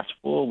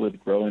successful with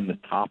growing the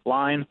top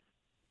line,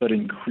 but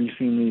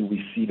increasingly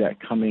we see that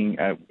coming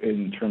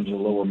in terms of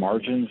lower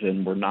margins,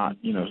 and we're not,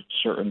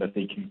 certain that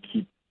they can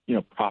keep,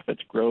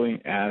 profits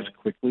growing as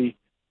quickly.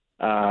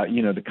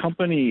 The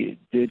company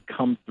did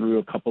come through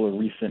a couple of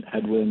recent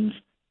headwinds.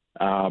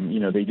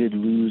 They did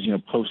lose,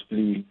 post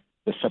the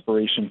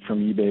separation from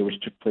eBay, which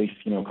took place,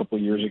 a couple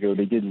of years ago.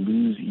 They did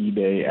lose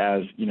eBay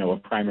as, a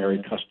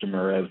primary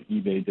customer as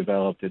eBay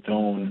developed its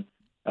own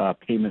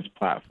payments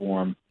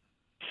platform.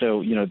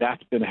 So,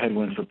 that's been a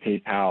headwind for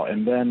PayPal.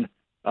 And then,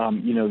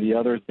 the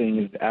other thing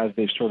is as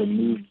they've sort of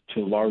moved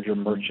to larger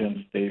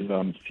merchants, they've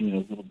seen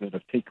a little bit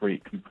of take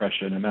rate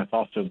compression, and that's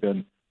also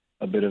been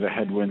a bit of a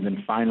headwind. And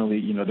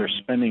finally, they're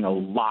spending a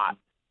lot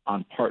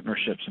on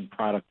partnerships and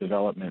product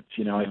development.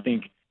 I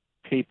think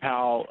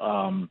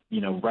PayPal,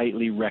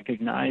 rightly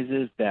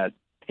recognizes that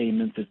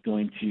payments is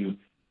going to,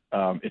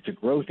 it's a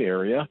growth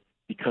area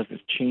because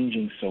it's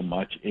changing so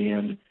much.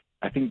 And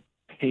I think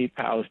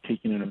PayPal is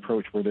taking an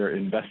approach where they're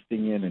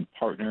investing in and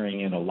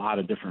partnering in a lot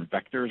of different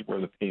vectors where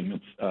the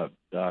payments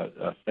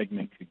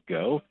segment could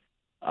go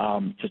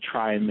to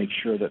try and make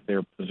sure that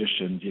they're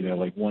positioned.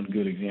 Like one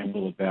good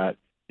example of that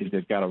is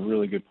they've got a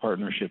really good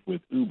partnership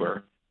with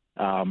Uber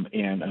and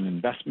an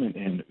investment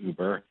in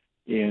Uber.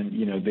 And,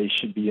 they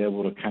should be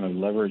able to kind of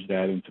leverage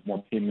that into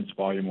more payments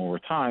volume over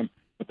time,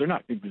 but they're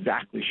not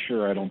exactly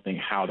sure, I don't think,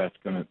 how that's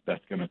going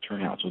to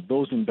turn out. So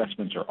those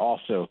investments are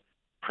also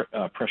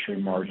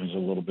pressuring margins a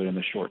little bit in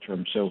the short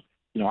term. So,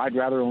 I'd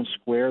rather own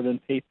Square than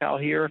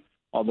PayPal here.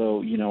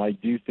 Although, I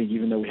do think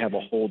even though we have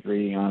a hold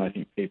rating on, I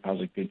think PayPal's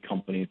a good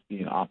company. It's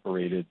being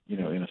operated, in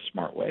a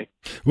smart way.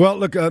 Well,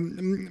 look,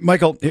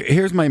 Michael,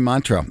 here's my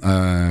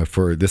mantra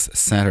for this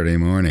Saturday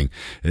morning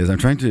is I'm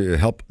trying to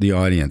help the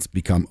audience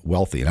become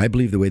wealthy. And I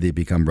believe the way they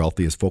become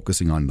wealthy is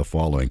focusing on the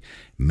following: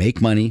 make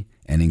money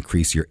and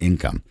increase your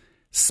income,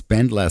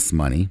 spend less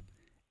money,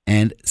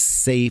 and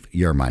save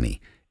your money.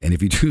 And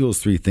if you do those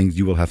three things,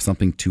 you will have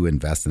something to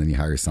invest in, and you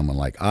hire someone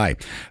like I.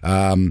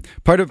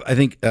 Part of, I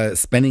think,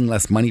 spending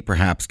less money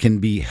perhaps can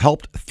be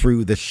helped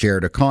through the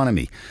shared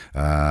economy.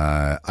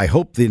 I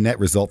hope the net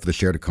result for the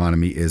shared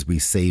economy is we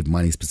save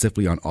money,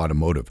 specifically on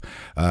automotive.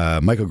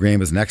 Michael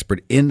Graham is an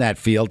expert in that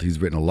field.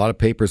 He's written a lot of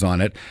papers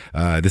on it.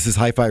 This is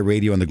Hi-Fi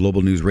Radio on the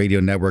Global News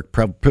Radio Network.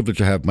 Privileged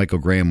to have Michael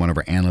Graham, one of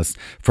our analysts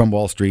from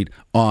Wall Street,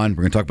 on.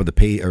 We're going to talk about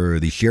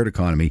the shared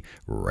economy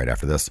right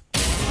after this.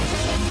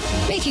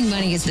 Making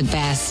money is the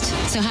best.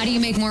 So how do you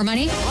make more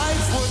money?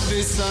 Life would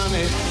be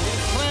sunny,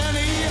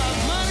 plenty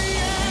of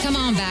money. Come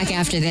on back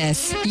after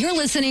this. You're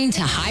listening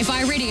to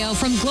Hi-Fi Radio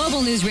from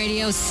Global News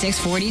Radio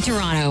 640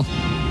 Toronto.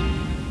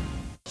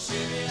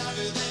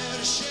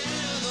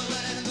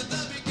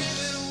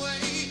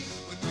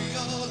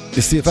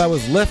 You see, if I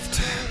was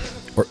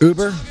Lyft or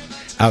Uber,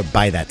 I would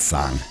buy that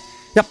song.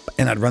 Yep,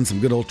 and I'd run some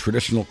good old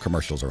traditional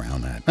commercials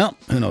around that. Well,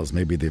 who knows?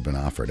 Maybe they've been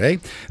offered, eh?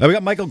 We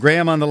got Michael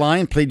Graham on the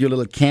line. Played you a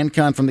little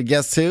CanCon from the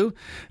Guess Who.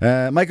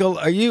 Michael,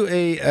 are you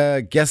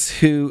a Guess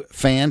Who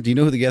fan? Do you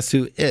know who the Guess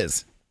Who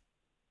is?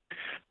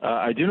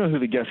 I do know who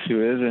the Guess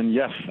Who is, and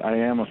yes, I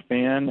am a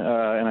fan,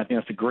 and I think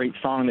that's a great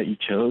song that you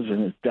chose,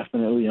 and it's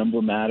definitely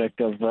emblematic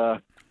of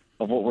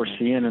what we're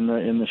seeing in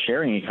the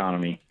sharing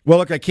economy. Well,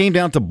 look, I came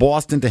down to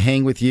Boston to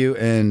hang with you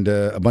and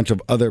a bunch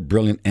of other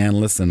brilliant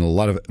analysts and a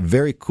lot of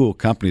very cool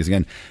companies.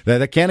 Again,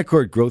 the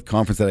Canaccord Growth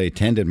Conference that I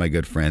attended, my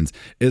good friends,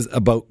 is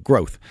about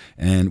growth.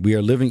 And we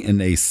are living in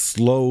a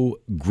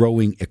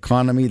slow-growing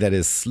economy that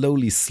is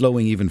slowly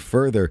slowing even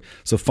further.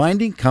 So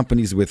finding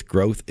companies with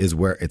growth is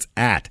where it's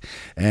at.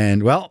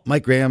 And, well,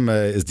 Mike Graham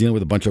is dealing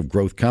with a bunch of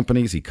growth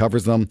companies. He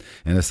covers them.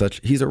 And as such,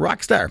 he's a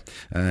rock star.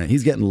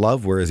 He's getting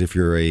love, whereas if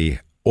you're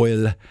a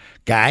oil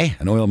guy,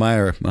 an oil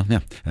miner, well,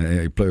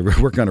 yeah,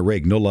 work on a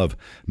rig. No love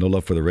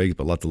for the rigs,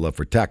 but lots of love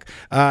for tech.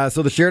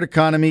 So the shared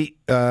economy,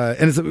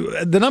 and it's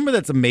the number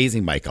that's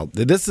amazing, Michael.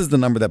 This is the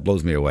number that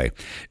blows me away.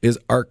 Is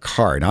our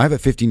car. Now I have a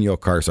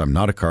 15-year-old car, so I'm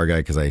not a car guy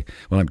because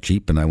I'm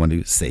cheap and I want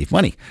to save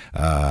money.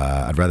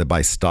 I'd rather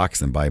buy stocks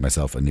than buy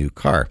myself a new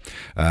car.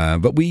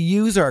 But we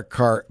use our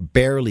car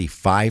barely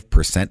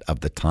 5%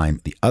 of the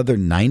time. The other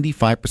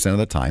 95% of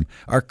the time,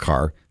 our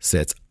car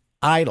sits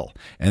idle.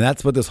 And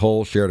that's what this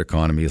whole shared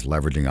economy is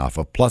leveraging off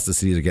of. Plus, the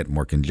cities are getting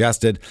more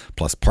congested.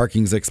 Plus,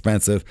 parking's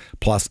expensive.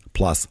 Plus.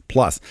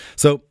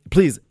 So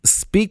please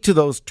speak to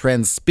those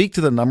trends. Speak to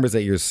the numbers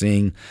that you're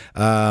seeing.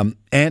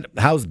 And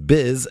how's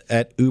biz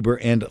at Uber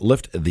and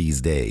Lyft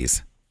these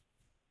days?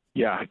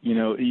 Yeah,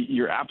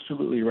 you're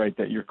absolutely right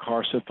that your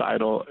car sits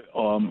idle,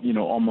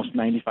 almost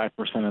 95%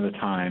 of the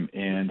time.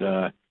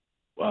 And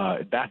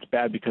that's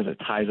bad because it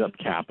ties up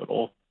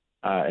capital.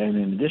 And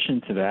in addition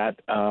to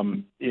that,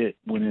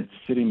 when it's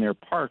sitting there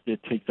parked,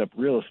 it takes up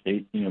real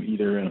estate,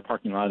 either in a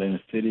parking lot in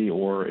a city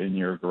or in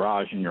your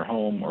garage in your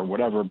home or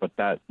whatever. But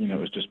that,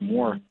 is just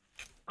more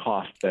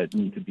costs that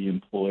need to be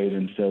employed.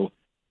 And so,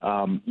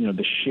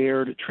 the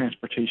shared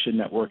transportation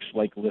networks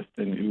like Lyft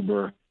and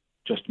Uber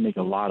just make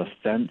a lot of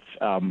sense.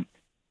 And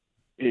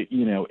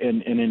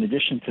in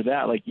addition to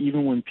that, like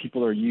even when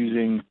people are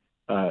using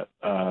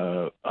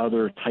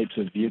other types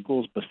of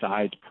vehicles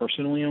besides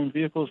personally owned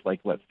vehicles, like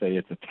let's say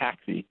it's a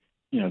taxi,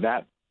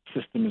 that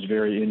system is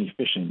very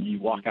inefficient. You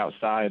walk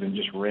outside and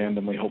just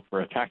randomly hope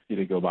for a taxi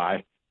to go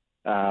by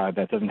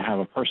that doesn't have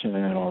a person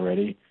in it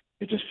already.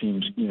 It just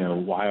seems,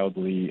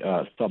 wildly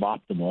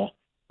suboptimal.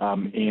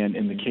 And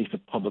in the case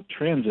of public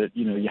transit,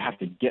 you have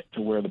to get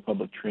to where the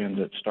public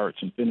transit starts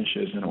and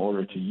finishes in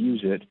order to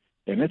use it.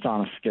 And it's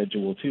on a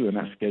schedule, too, and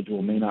that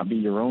schedule may not be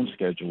your own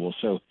schedule.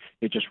 So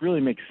it just really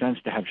makes sense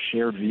to have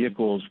shared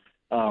vehicles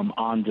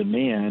on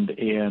demand,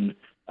 and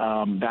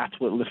that's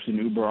what Lyft and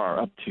Uber are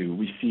up to.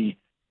 We see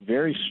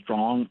very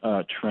strong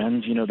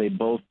trends. They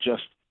both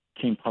just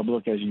came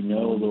public, as you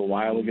know, a little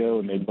while ago,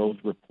 and they both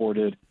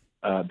reported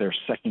their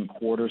second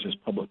quarters as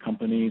public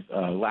companies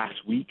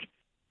last week.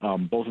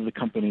 Both of the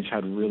companies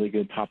had really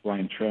good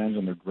top-line trends,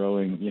 and they're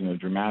growing,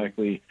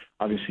 dramatically.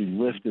 Obviously,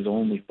 Lyft is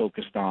only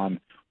focused on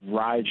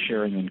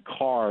ride-sharing in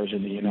cars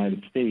in the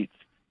United States,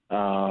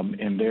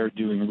 and they're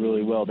doing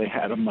really well. They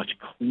had a much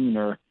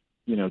cleaner,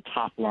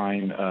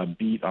 top-line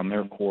beat on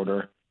their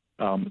quarter.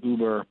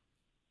 Uber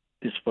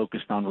is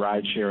focused on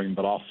ride-sharing,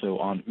 but also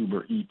on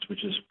Uber Eats,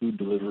 which is food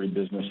delivery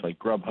business like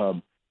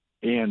Grubhub,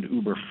 and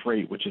Uber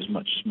Freight, which is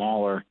much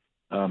smaller,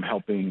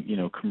 helping,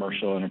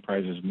 commercial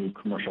enterprises move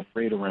commercial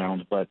freight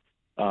around. But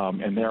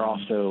and they're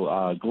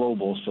also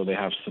global, so they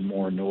have some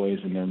more noise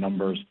in their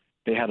numbers.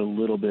 They had a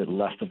little bit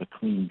less of a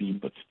clean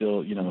beat, but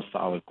still, a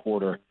solid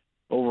quarter.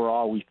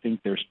 Overall, we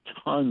think there's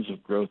tons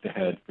of growth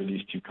ahead for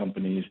these two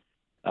companies.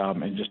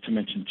 And just to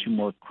mention two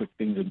more quick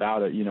things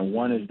about it,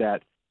 one is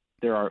that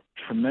there are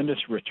tremendous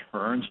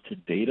returns to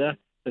data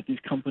that these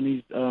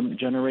companies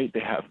generate. They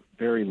have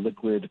very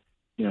liquid,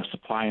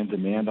 supply and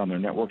demand on their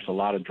networks, a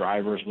lot of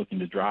drivers looking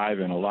to drive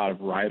and a lot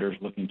of riders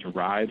looking to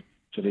ride.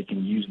 So they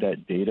can use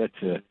that data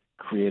to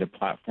create a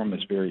platform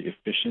that's very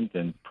efficient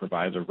and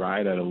provides a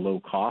ride at a low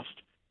cost.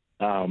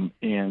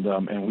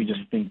 And we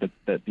just think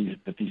that these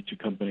two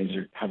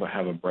companies have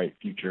a bright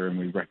future, and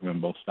we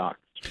recommend both stocks.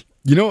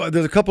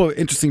 There's a couple of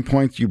interesting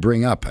points you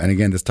bring up, and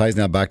again, this ties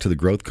now back to the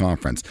growth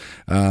conference.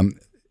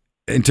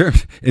 In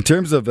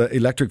terms of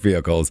electric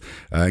vehicles,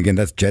 again,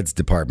 that's Jed's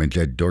department,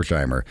 Jed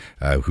Dorsheimer,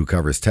 who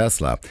covers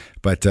Tesla.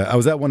 But I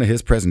was at one of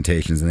his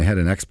presentations, and they had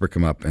an expert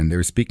come up, and they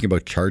were speaking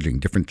about charging,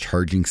 different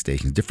charging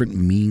stations, different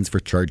means for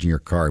charging your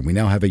car. And we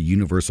now have a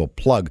universal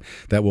plug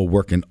that will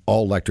work in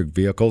all electric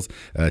vehicles.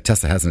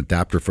 Tesla has an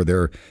adapter for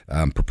their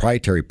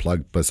proprietary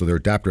plug, but so their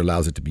adapter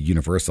allows it to be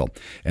universal.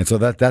 And so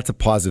that's a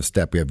positive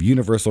step. We have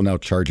universal now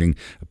charging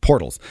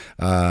portals.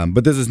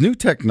 But there's this new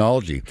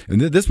technology,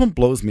 and this one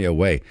blows me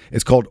away.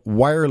 It's called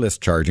wireless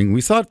charging.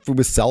 We saw it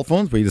with cell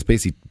phones, where you just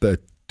basically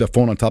the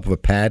phone on top of a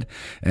pad,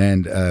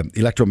 and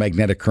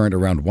electromagnetic current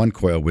around one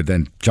coil would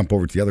then jump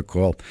over to the other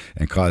coil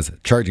and cause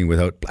charging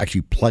without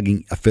actually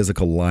plugging a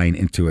physical line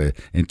into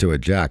a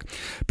jack.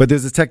 But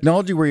there's this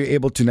technology where you're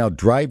able to now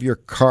drive your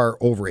car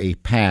over a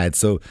pad.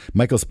 So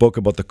Michael spoke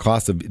about the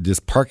cost of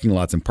just parking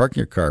lots and parking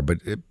your car, but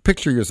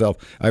picture yourself,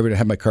 I would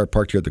have my car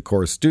parked here at the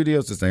Chorus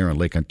Studios, just here on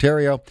Lake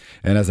Ontario,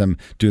 and as I'm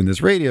doing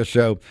this radio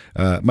show,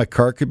 my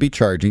car could be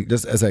charging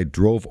just as I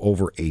drove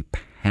over a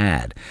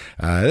had.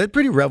 That's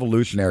pretty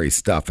revolutionary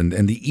stuff. And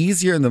the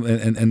easier and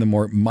the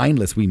more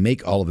mindless we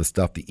make all of this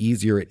stuff, the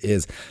easier it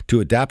is to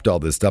adapt all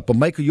this stuff. But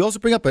Michael, you also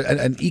bring up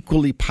an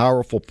equally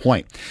powerful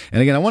point.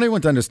 And again, I want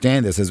everyone to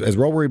understand this as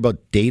we're all worried about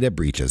data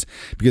breaches,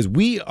 because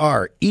we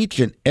are, each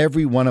and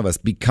every one of us,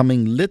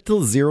 becoming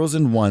little zeros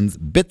and ones,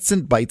 bits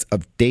and bytes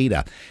of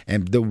data.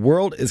 And the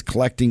world is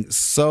collecting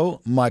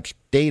so much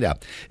data.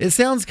 It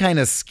sounds kind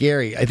of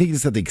scary. I think you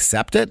just have to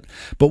accept it.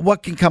 But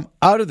what can come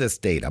out of this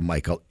data,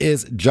 Michael,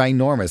 is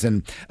ginormous.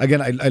 And again,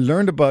 I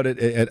learned about it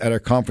at our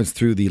conference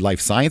through the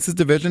life sciences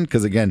division,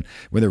 because again,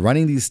 when they're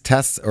running these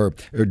tests or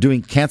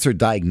doing cancer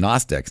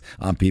diagnostics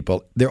on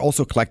people, they're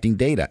also collecting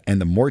data. And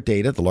the more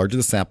data, the larger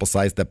the sample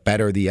size, the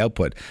better the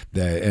output.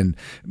 And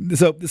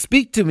so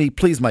speak to me,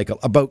 please, Michael,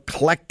 about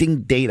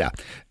collecting data,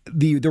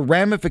 the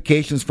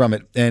ramifications from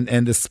it,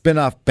 and the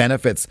spin-off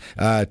benefits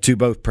to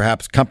both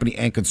perhaps company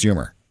and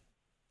consumer.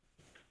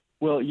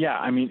 Well, yeah,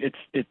 I mean,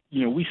 it's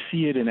we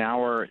see it in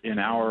our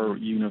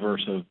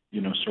universe of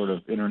sort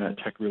of internet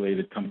tech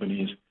related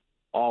companies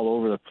all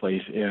over the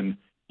place, and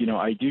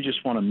I do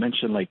just want to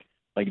mention like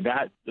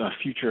that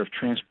future of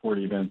transport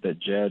event that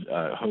Jed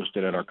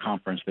hosted at our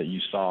conference that you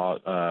saw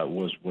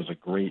was a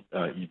great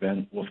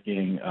event,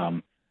 Wolfgang.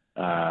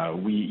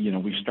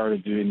 We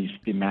started doing these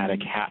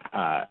thematic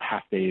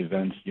half day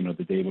events,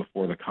 the day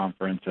before the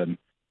conference, and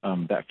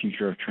that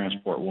future of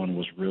transport one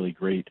was really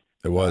great.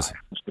 It was.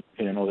 The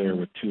panel there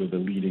with two of the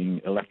leading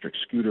electric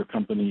scooter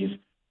companies,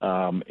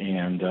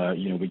 and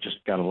we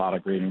just got a lot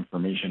of great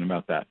information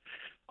about that.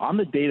 On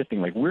the data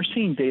thing, like we're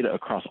seeing data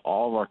across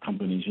all of our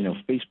companies.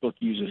 Facebook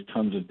uses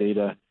tons of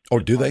data. Oh,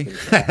 do they?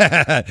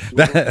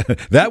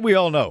 that we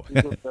all know.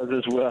 Google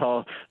does as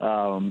well.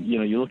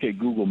 You look at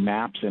Google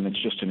Maps, and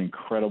it's just an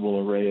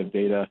incredible array of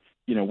data.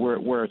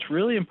 Where it's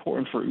really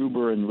important for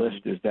Uber and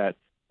Lyft is that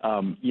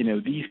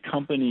these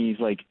companies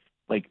like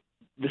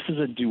this is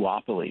a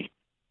duopoly.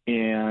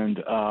 And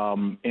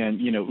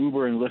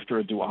Uber and Lyft are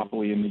a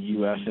duopoly in the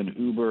U.S., and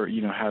Uber,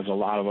 has a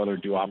lot of other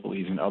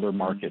duopolies in other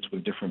markets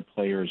with different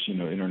players,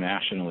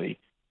 internationally.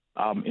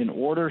 In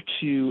order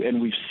to,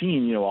 and we've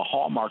seen, a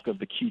hallmark of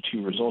the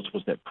Q2 results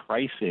was that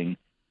pricing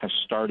has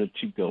started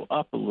to go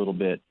up a little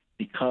bit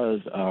because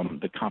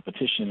the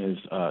competition is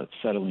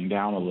settling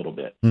down a little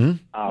bit.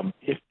 Mm-hmm.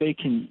 If they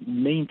can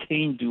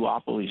maintain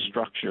duopoly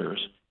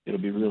structures,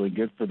 it'll be really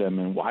good for them.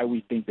 And why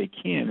we think they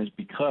can is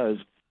because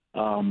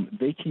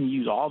they can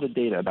use all the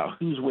data about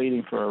who's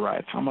waiting for a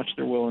ride, how much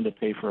they're willing to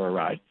pay for a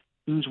ride,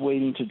 who's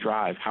waiting to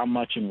drive, how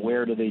much and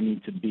where do they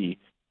need to be.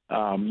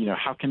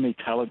 How can they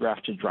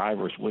telegraph to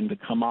drivers when to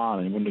come on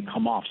and when to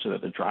come off so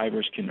that the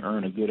drivers can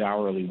earn a good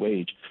hourly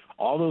wage.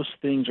 All those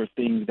things are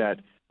things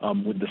that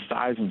with the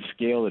size and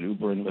scale that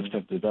Uber and Lyft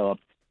have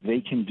developed, they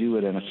can do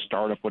it, and a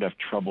startup would have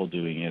trouble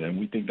doing it, and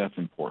we think that's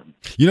important.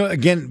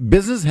 Again,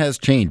 business has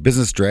changed.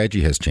 Business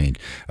strategy has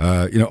changed.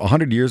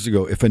 100 years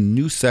ago, if a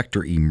new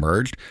sector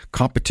emerged,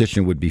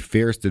 competition would be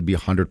fierce. There'd be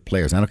 100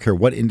 players. I don't care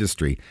what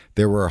industry,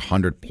 there were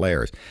 100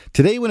 players.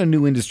 Today, when a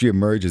new industry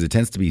emerges, it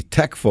tends to be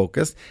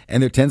tech-focused,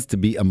 and there tends to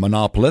be a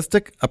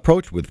monopolistic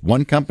approach with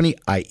one company,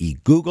 i.e.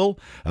 Google,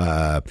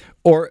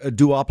 or a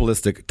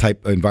duopolistic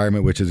type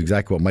environment, which is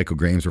exactly what Michael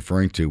Graham's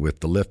referring to with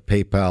the Lyft,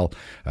 PayPal,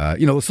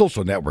 the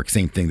social network,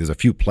 same thing. There's a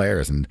few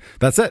players, and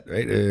that's it,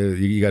 right?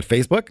 You got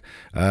Facebook,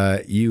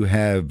 you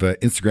have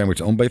Instagram, which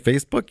is owned by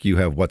Facebook, you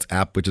have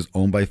WhatsApp, which is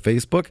owned by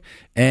Facebook,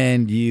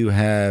 and you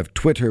have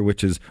Twitter,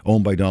 which is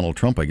owned by Donald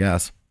Trump, I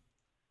guess.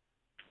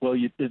 Well,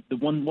 the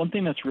one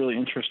thing that's really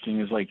interesting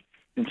is like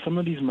in some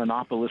of these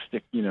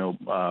monopolistic,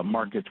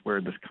 markets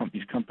where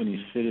these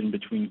companies sit in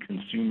between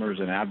consumers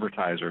and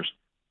advertisers.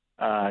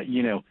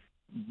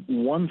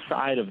 One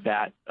side of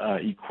that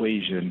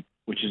equation,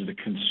 which is the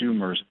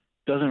consumers,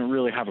 doesn't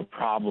really have a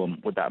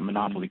problem with that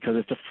monopoly because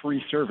it's a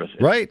free service.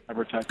 Right.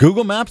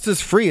 Google Maps is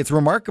free. It's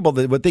remarkable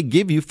that what they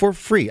give you for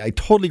free. I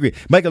totally agree.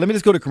 Michael, let me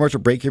just go to commercial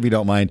break here if you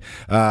don't mind.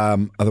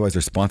 Otherwise,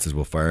 our sponsors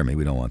will fire me.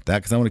 We don't want that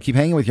because I want to keep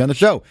hanging with you on the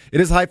show.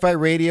 It is Hi-Fi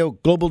Radio,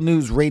 Global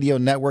News Radio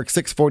Network,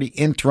 640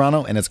 in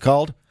Toronto, and it's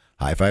called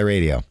Hi-Fi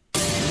Radio.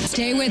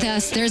 Stay with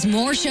us. There's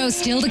more shows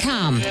still to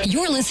come.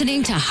 You're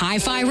listening to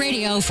Hi-Fi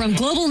Radio from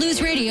Global News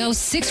Radio,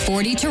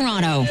 640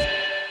 Toronto.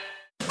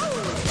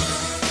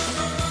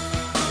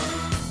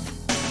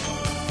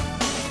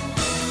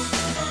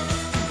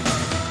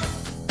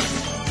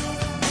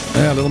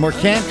 A little more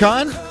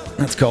CanCon.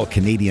 That's called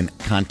Canadian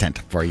content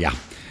for ya.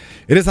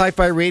 It is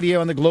Hi-Fi Radio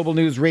on the Global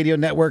News Radio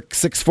Network,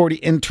 640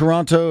 in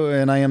Toronto,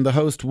 and I am the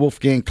host,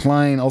 Wolfgang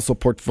Klein, also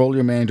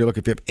portfolio manager. Look,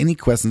 if you have any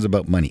questions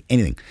about money,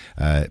 anything,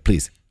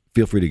 please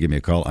feel free to give me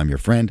a call. I'm your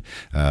friend.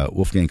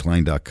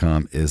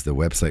 WolfgangKlein.com is the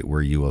website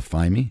where you will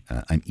find me.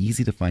 I'm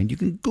easy to find. You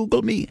can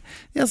Google me.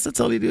 Yes, that's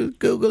all you do.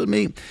 Google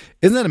me.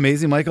 Isn't that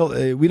amazing, Michael?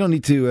 We don't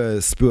need to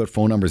spew out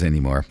phone numbers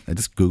anymore. I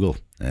just Google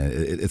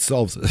It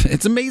solves.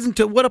 It's amazing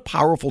what a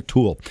powerful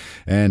tool.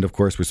 And of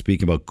course, we're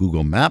speaking about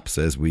Google Maps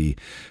as we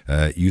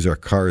use our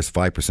cars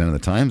 5% of the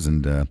times,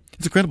 and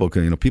it's incredible.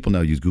 People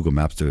now use Google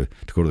Maps to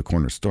go to the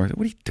corner store.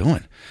 What are you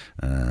doing?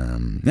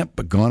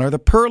 But gone are the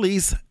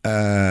Pearlies.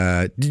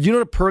 Did you know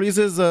what Pearlies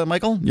is,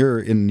 Michael? You're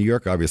in New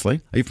York,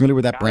 obviously. Are you familiar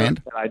with that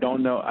brand? I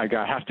don't know. I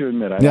have to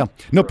admit.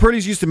 No,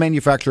 Pearlies used to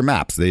manufacture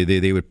maps.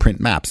 They would print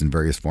maps in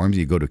various forms.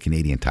 You go to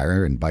Canadian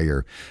Tire and buy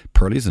your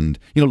Pearlies, and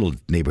little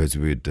neighborhoods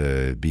would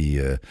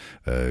be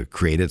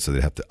created, so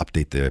they'd have to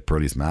update the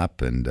Pearlies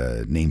map, and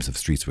names of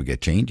streets would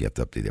get changed. You have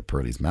to update the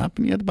Pearlies map,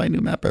 and you had to buy a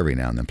new map every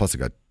now and then. Plus, it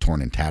got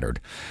torn and tattered.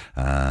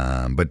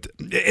 But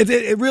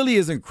it really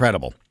is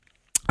incredible.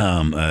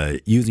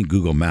 Using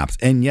Google Maps,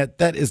 and yet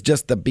that is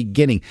just the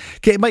beginning.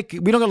 Okay, Mike,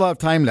 we don't got a lot of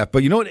time left,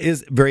 but you know what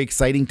is very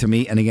exciting to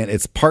me, and again,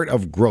 it's part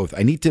of growth.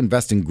 I need to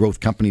invest in growth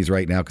companies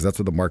right now because that's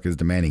what the market is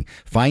demanding.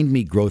 Find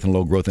me growth in a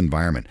low growth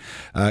environment.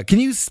 Can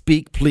you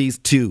speak, please,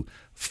 to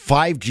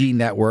 5G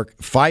network,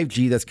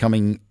 5G that's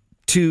coming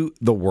to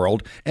the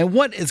world, and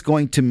what it's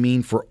going to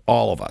mean for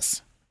all of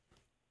us?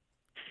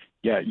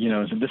 Yeah,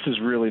 so this is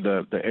really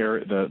the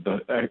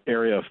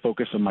area of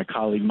focus of my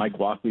colleague Mike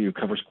Walkley, who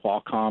covers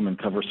Qualcomm and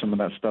covers some of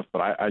that stuff.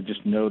 But I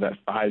just know that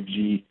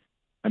 5G.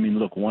 I mean,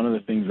 look, one of the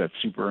things that's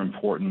super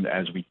important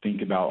as we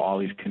think about all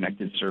these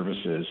connected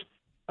services,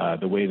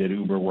 the way that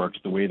Uber works,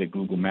 the way that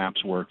Google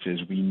Maps works, is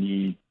we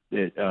need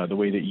it. The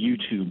way that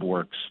YouTube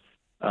works,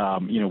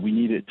 we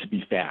need it to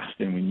be fast,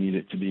 and we need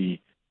it to be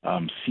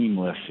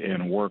seamless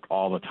and work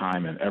all the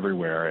time and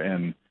everywhere.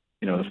 And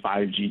the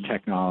 5G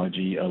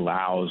technology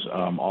allows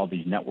all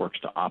these networks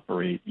to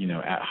operate,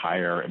 at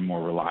higher and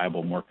more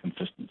reliable, more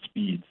consistent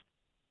speeds.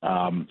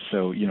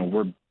 So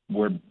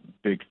we're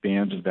big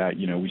fans of that.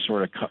 We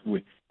sort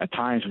of at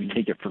times we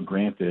take it for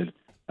granted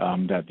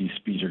that these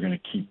speeds are going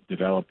to keep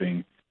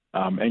developing.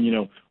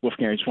 And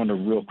Wolfgang, I just wanted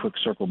to real quick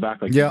circle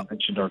back. Like you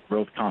mentioned, our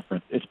growth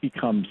conference. It's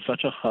become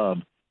such a hub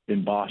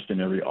in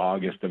Boston every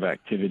August of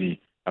activity.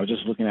 I was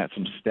just looking at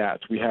some stats.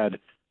 We had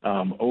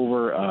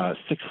over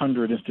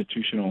 600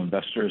 institutional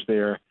investors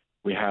there.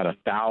 We had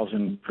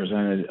 1,000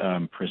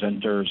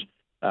 presenters.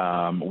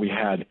 We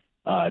had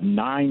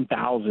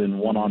 9,000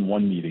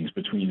 one-on-one meetings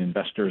between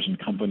investors and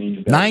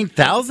companies.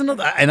 9,000 of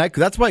that, and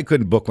that's why I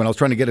couldn't book when I was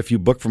trying to get a few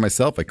booked for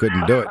myself. I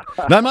couldn't do it.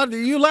 No, I'm not.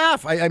 You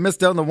laugh. I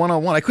missed out on the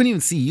one-on-one. I couldn't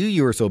even see you.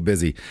 You were so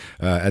busy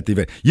at the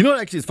event.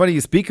 Actually, it's funny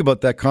you speak about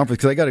that conference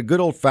because I got a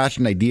good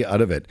old-fashioned idea out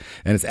of it,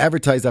 and it's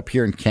advertised up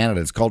here in Canada.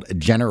 It's called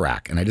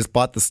Generac, and I just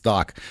bought the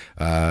stock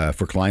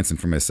for clients and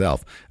for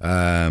myself.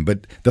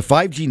 But the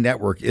 5G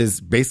network is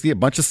basically a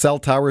bunch of cell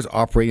towers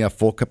operating at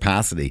full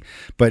capacity,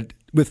 but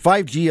with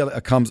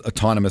 5G comes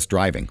autonomous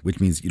driving, which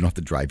means you don't have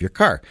to drive your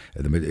car.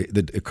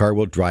 The car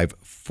will drive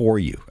for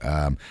you.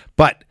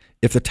 But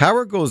if the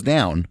tower goes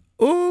down,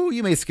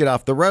 you may skid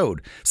off the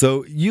road.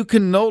 So you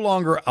can no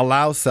longer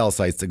allow cell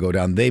sites to go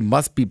down. They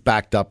must be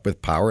backed up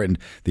with power. And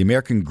the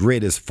American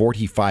grid is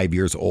 45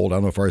 years old. I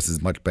don't know if ours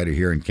is much better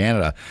here in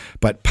Canada.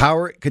 But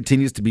power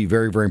continues to be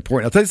very, very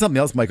important. I'll tell you something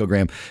else, Michael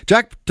Graham.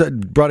 Jack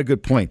brought a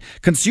good point.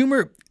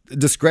 Consumer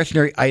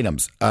discretionary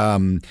items. I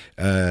think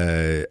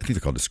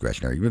they're called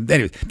discretionary.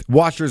 Anyways,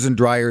 washers and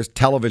dryers,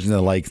 televisions and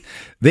the likes,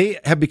 they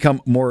have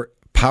become more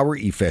power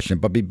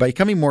efficient, but by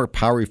becoming more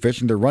power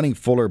efficient, they're running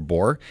fuller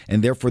bore,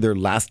 and therefore they're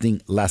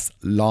lasting less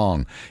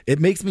long. It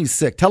makes me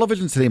sick.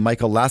 Televisions today,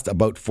 Michael, last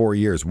about 4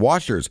 years.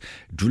 Washers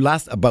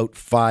last about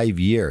 5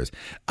 years.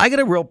 I got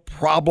a real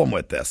problem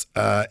with this.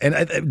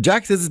 And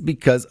Jack says it's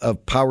because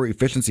of power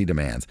efficiency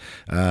demands.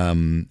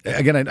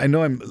 Again, I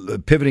know I'm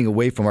pivoting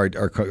away from our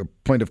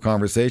point of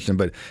conversation,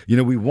 but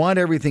we want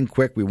everything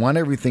quick. We want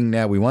everything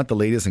now. We want the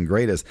latest and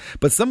greatest.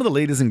 But some of the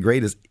latest and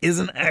greatest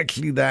isn't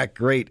actually that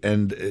great,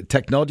 and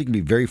technology can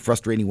be very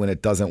frustrating when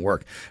it doesn't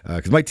work.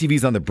 Because my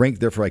TV's on the brink,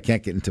 therefore I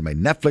can't get into my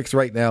Netflix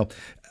right now.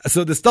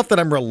 So the stuff that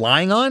I'm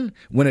relying on,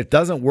 when it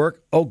doesn't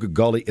work, oh, good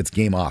golly, it's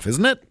game off,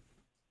 isn't it?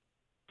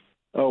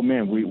 Oh,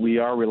 man, we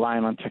are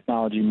relying on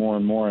technology more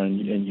and more, and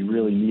you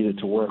really need it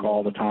to work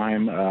all the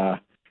time.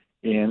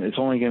 And it's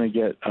only going to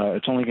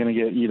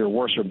get either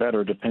worse or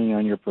better depending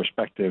on your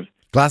perspective.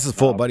 Glass is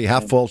full, buddy.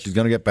 Half full. She's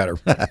going to get better.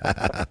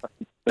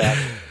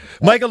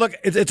 Michael, look,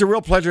 it's a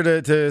real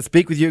pleasure to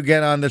speak with you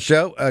again on the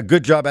show.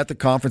 Good job at the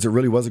conference. It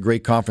really was a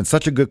great conference.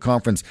 Such a good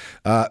conference.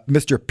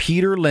 Mr.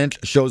 Peter Lynch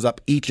shows up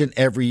each and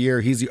every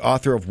year. He's the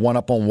author of One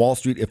Up on Wall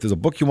Street. If there's a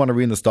book you want to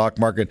read in the stock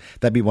market,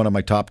 that'd be one of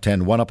my top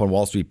 10. One Up on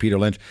Wall Street, Peter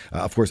Lynch.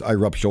 Of course, I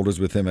rub shoulders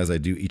with him as I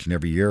do each and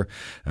every year.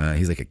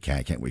 He's like,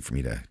 I can't wait for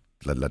me to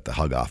let the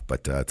hug off,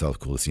 but it's always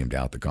cool to see him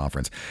down at the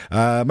conference.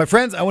 My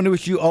friends, I want to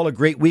wish you all a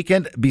great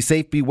weekend. Be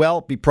safe, be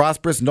well, be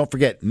prosperous, and don't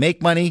forget,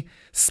 make money,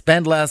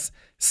 spend less,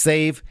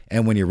 save,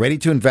 and when you're ready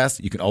to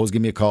invest, you can always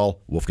give me a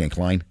call,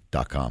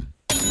 wolfgangklein.com.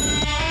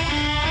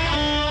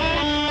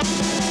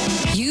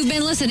 You've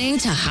been listening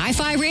to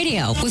Hi-Fi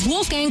Radio with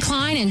Wolfgang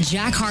Klein and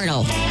Jack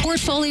Hartle,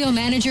 portfolio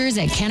managers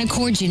at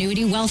Canaccord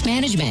Genuity Wealth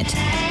Management.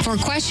 For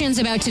questions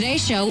about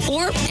today's show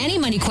or any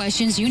money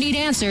questions you need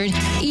answered,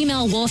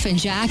 email Wolf and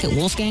Jack at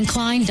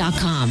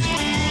wolfgangklein.com.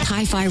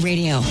 Hi-Fi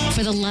Radio.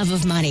 For the love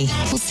of money.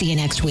 We'll see you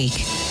next week.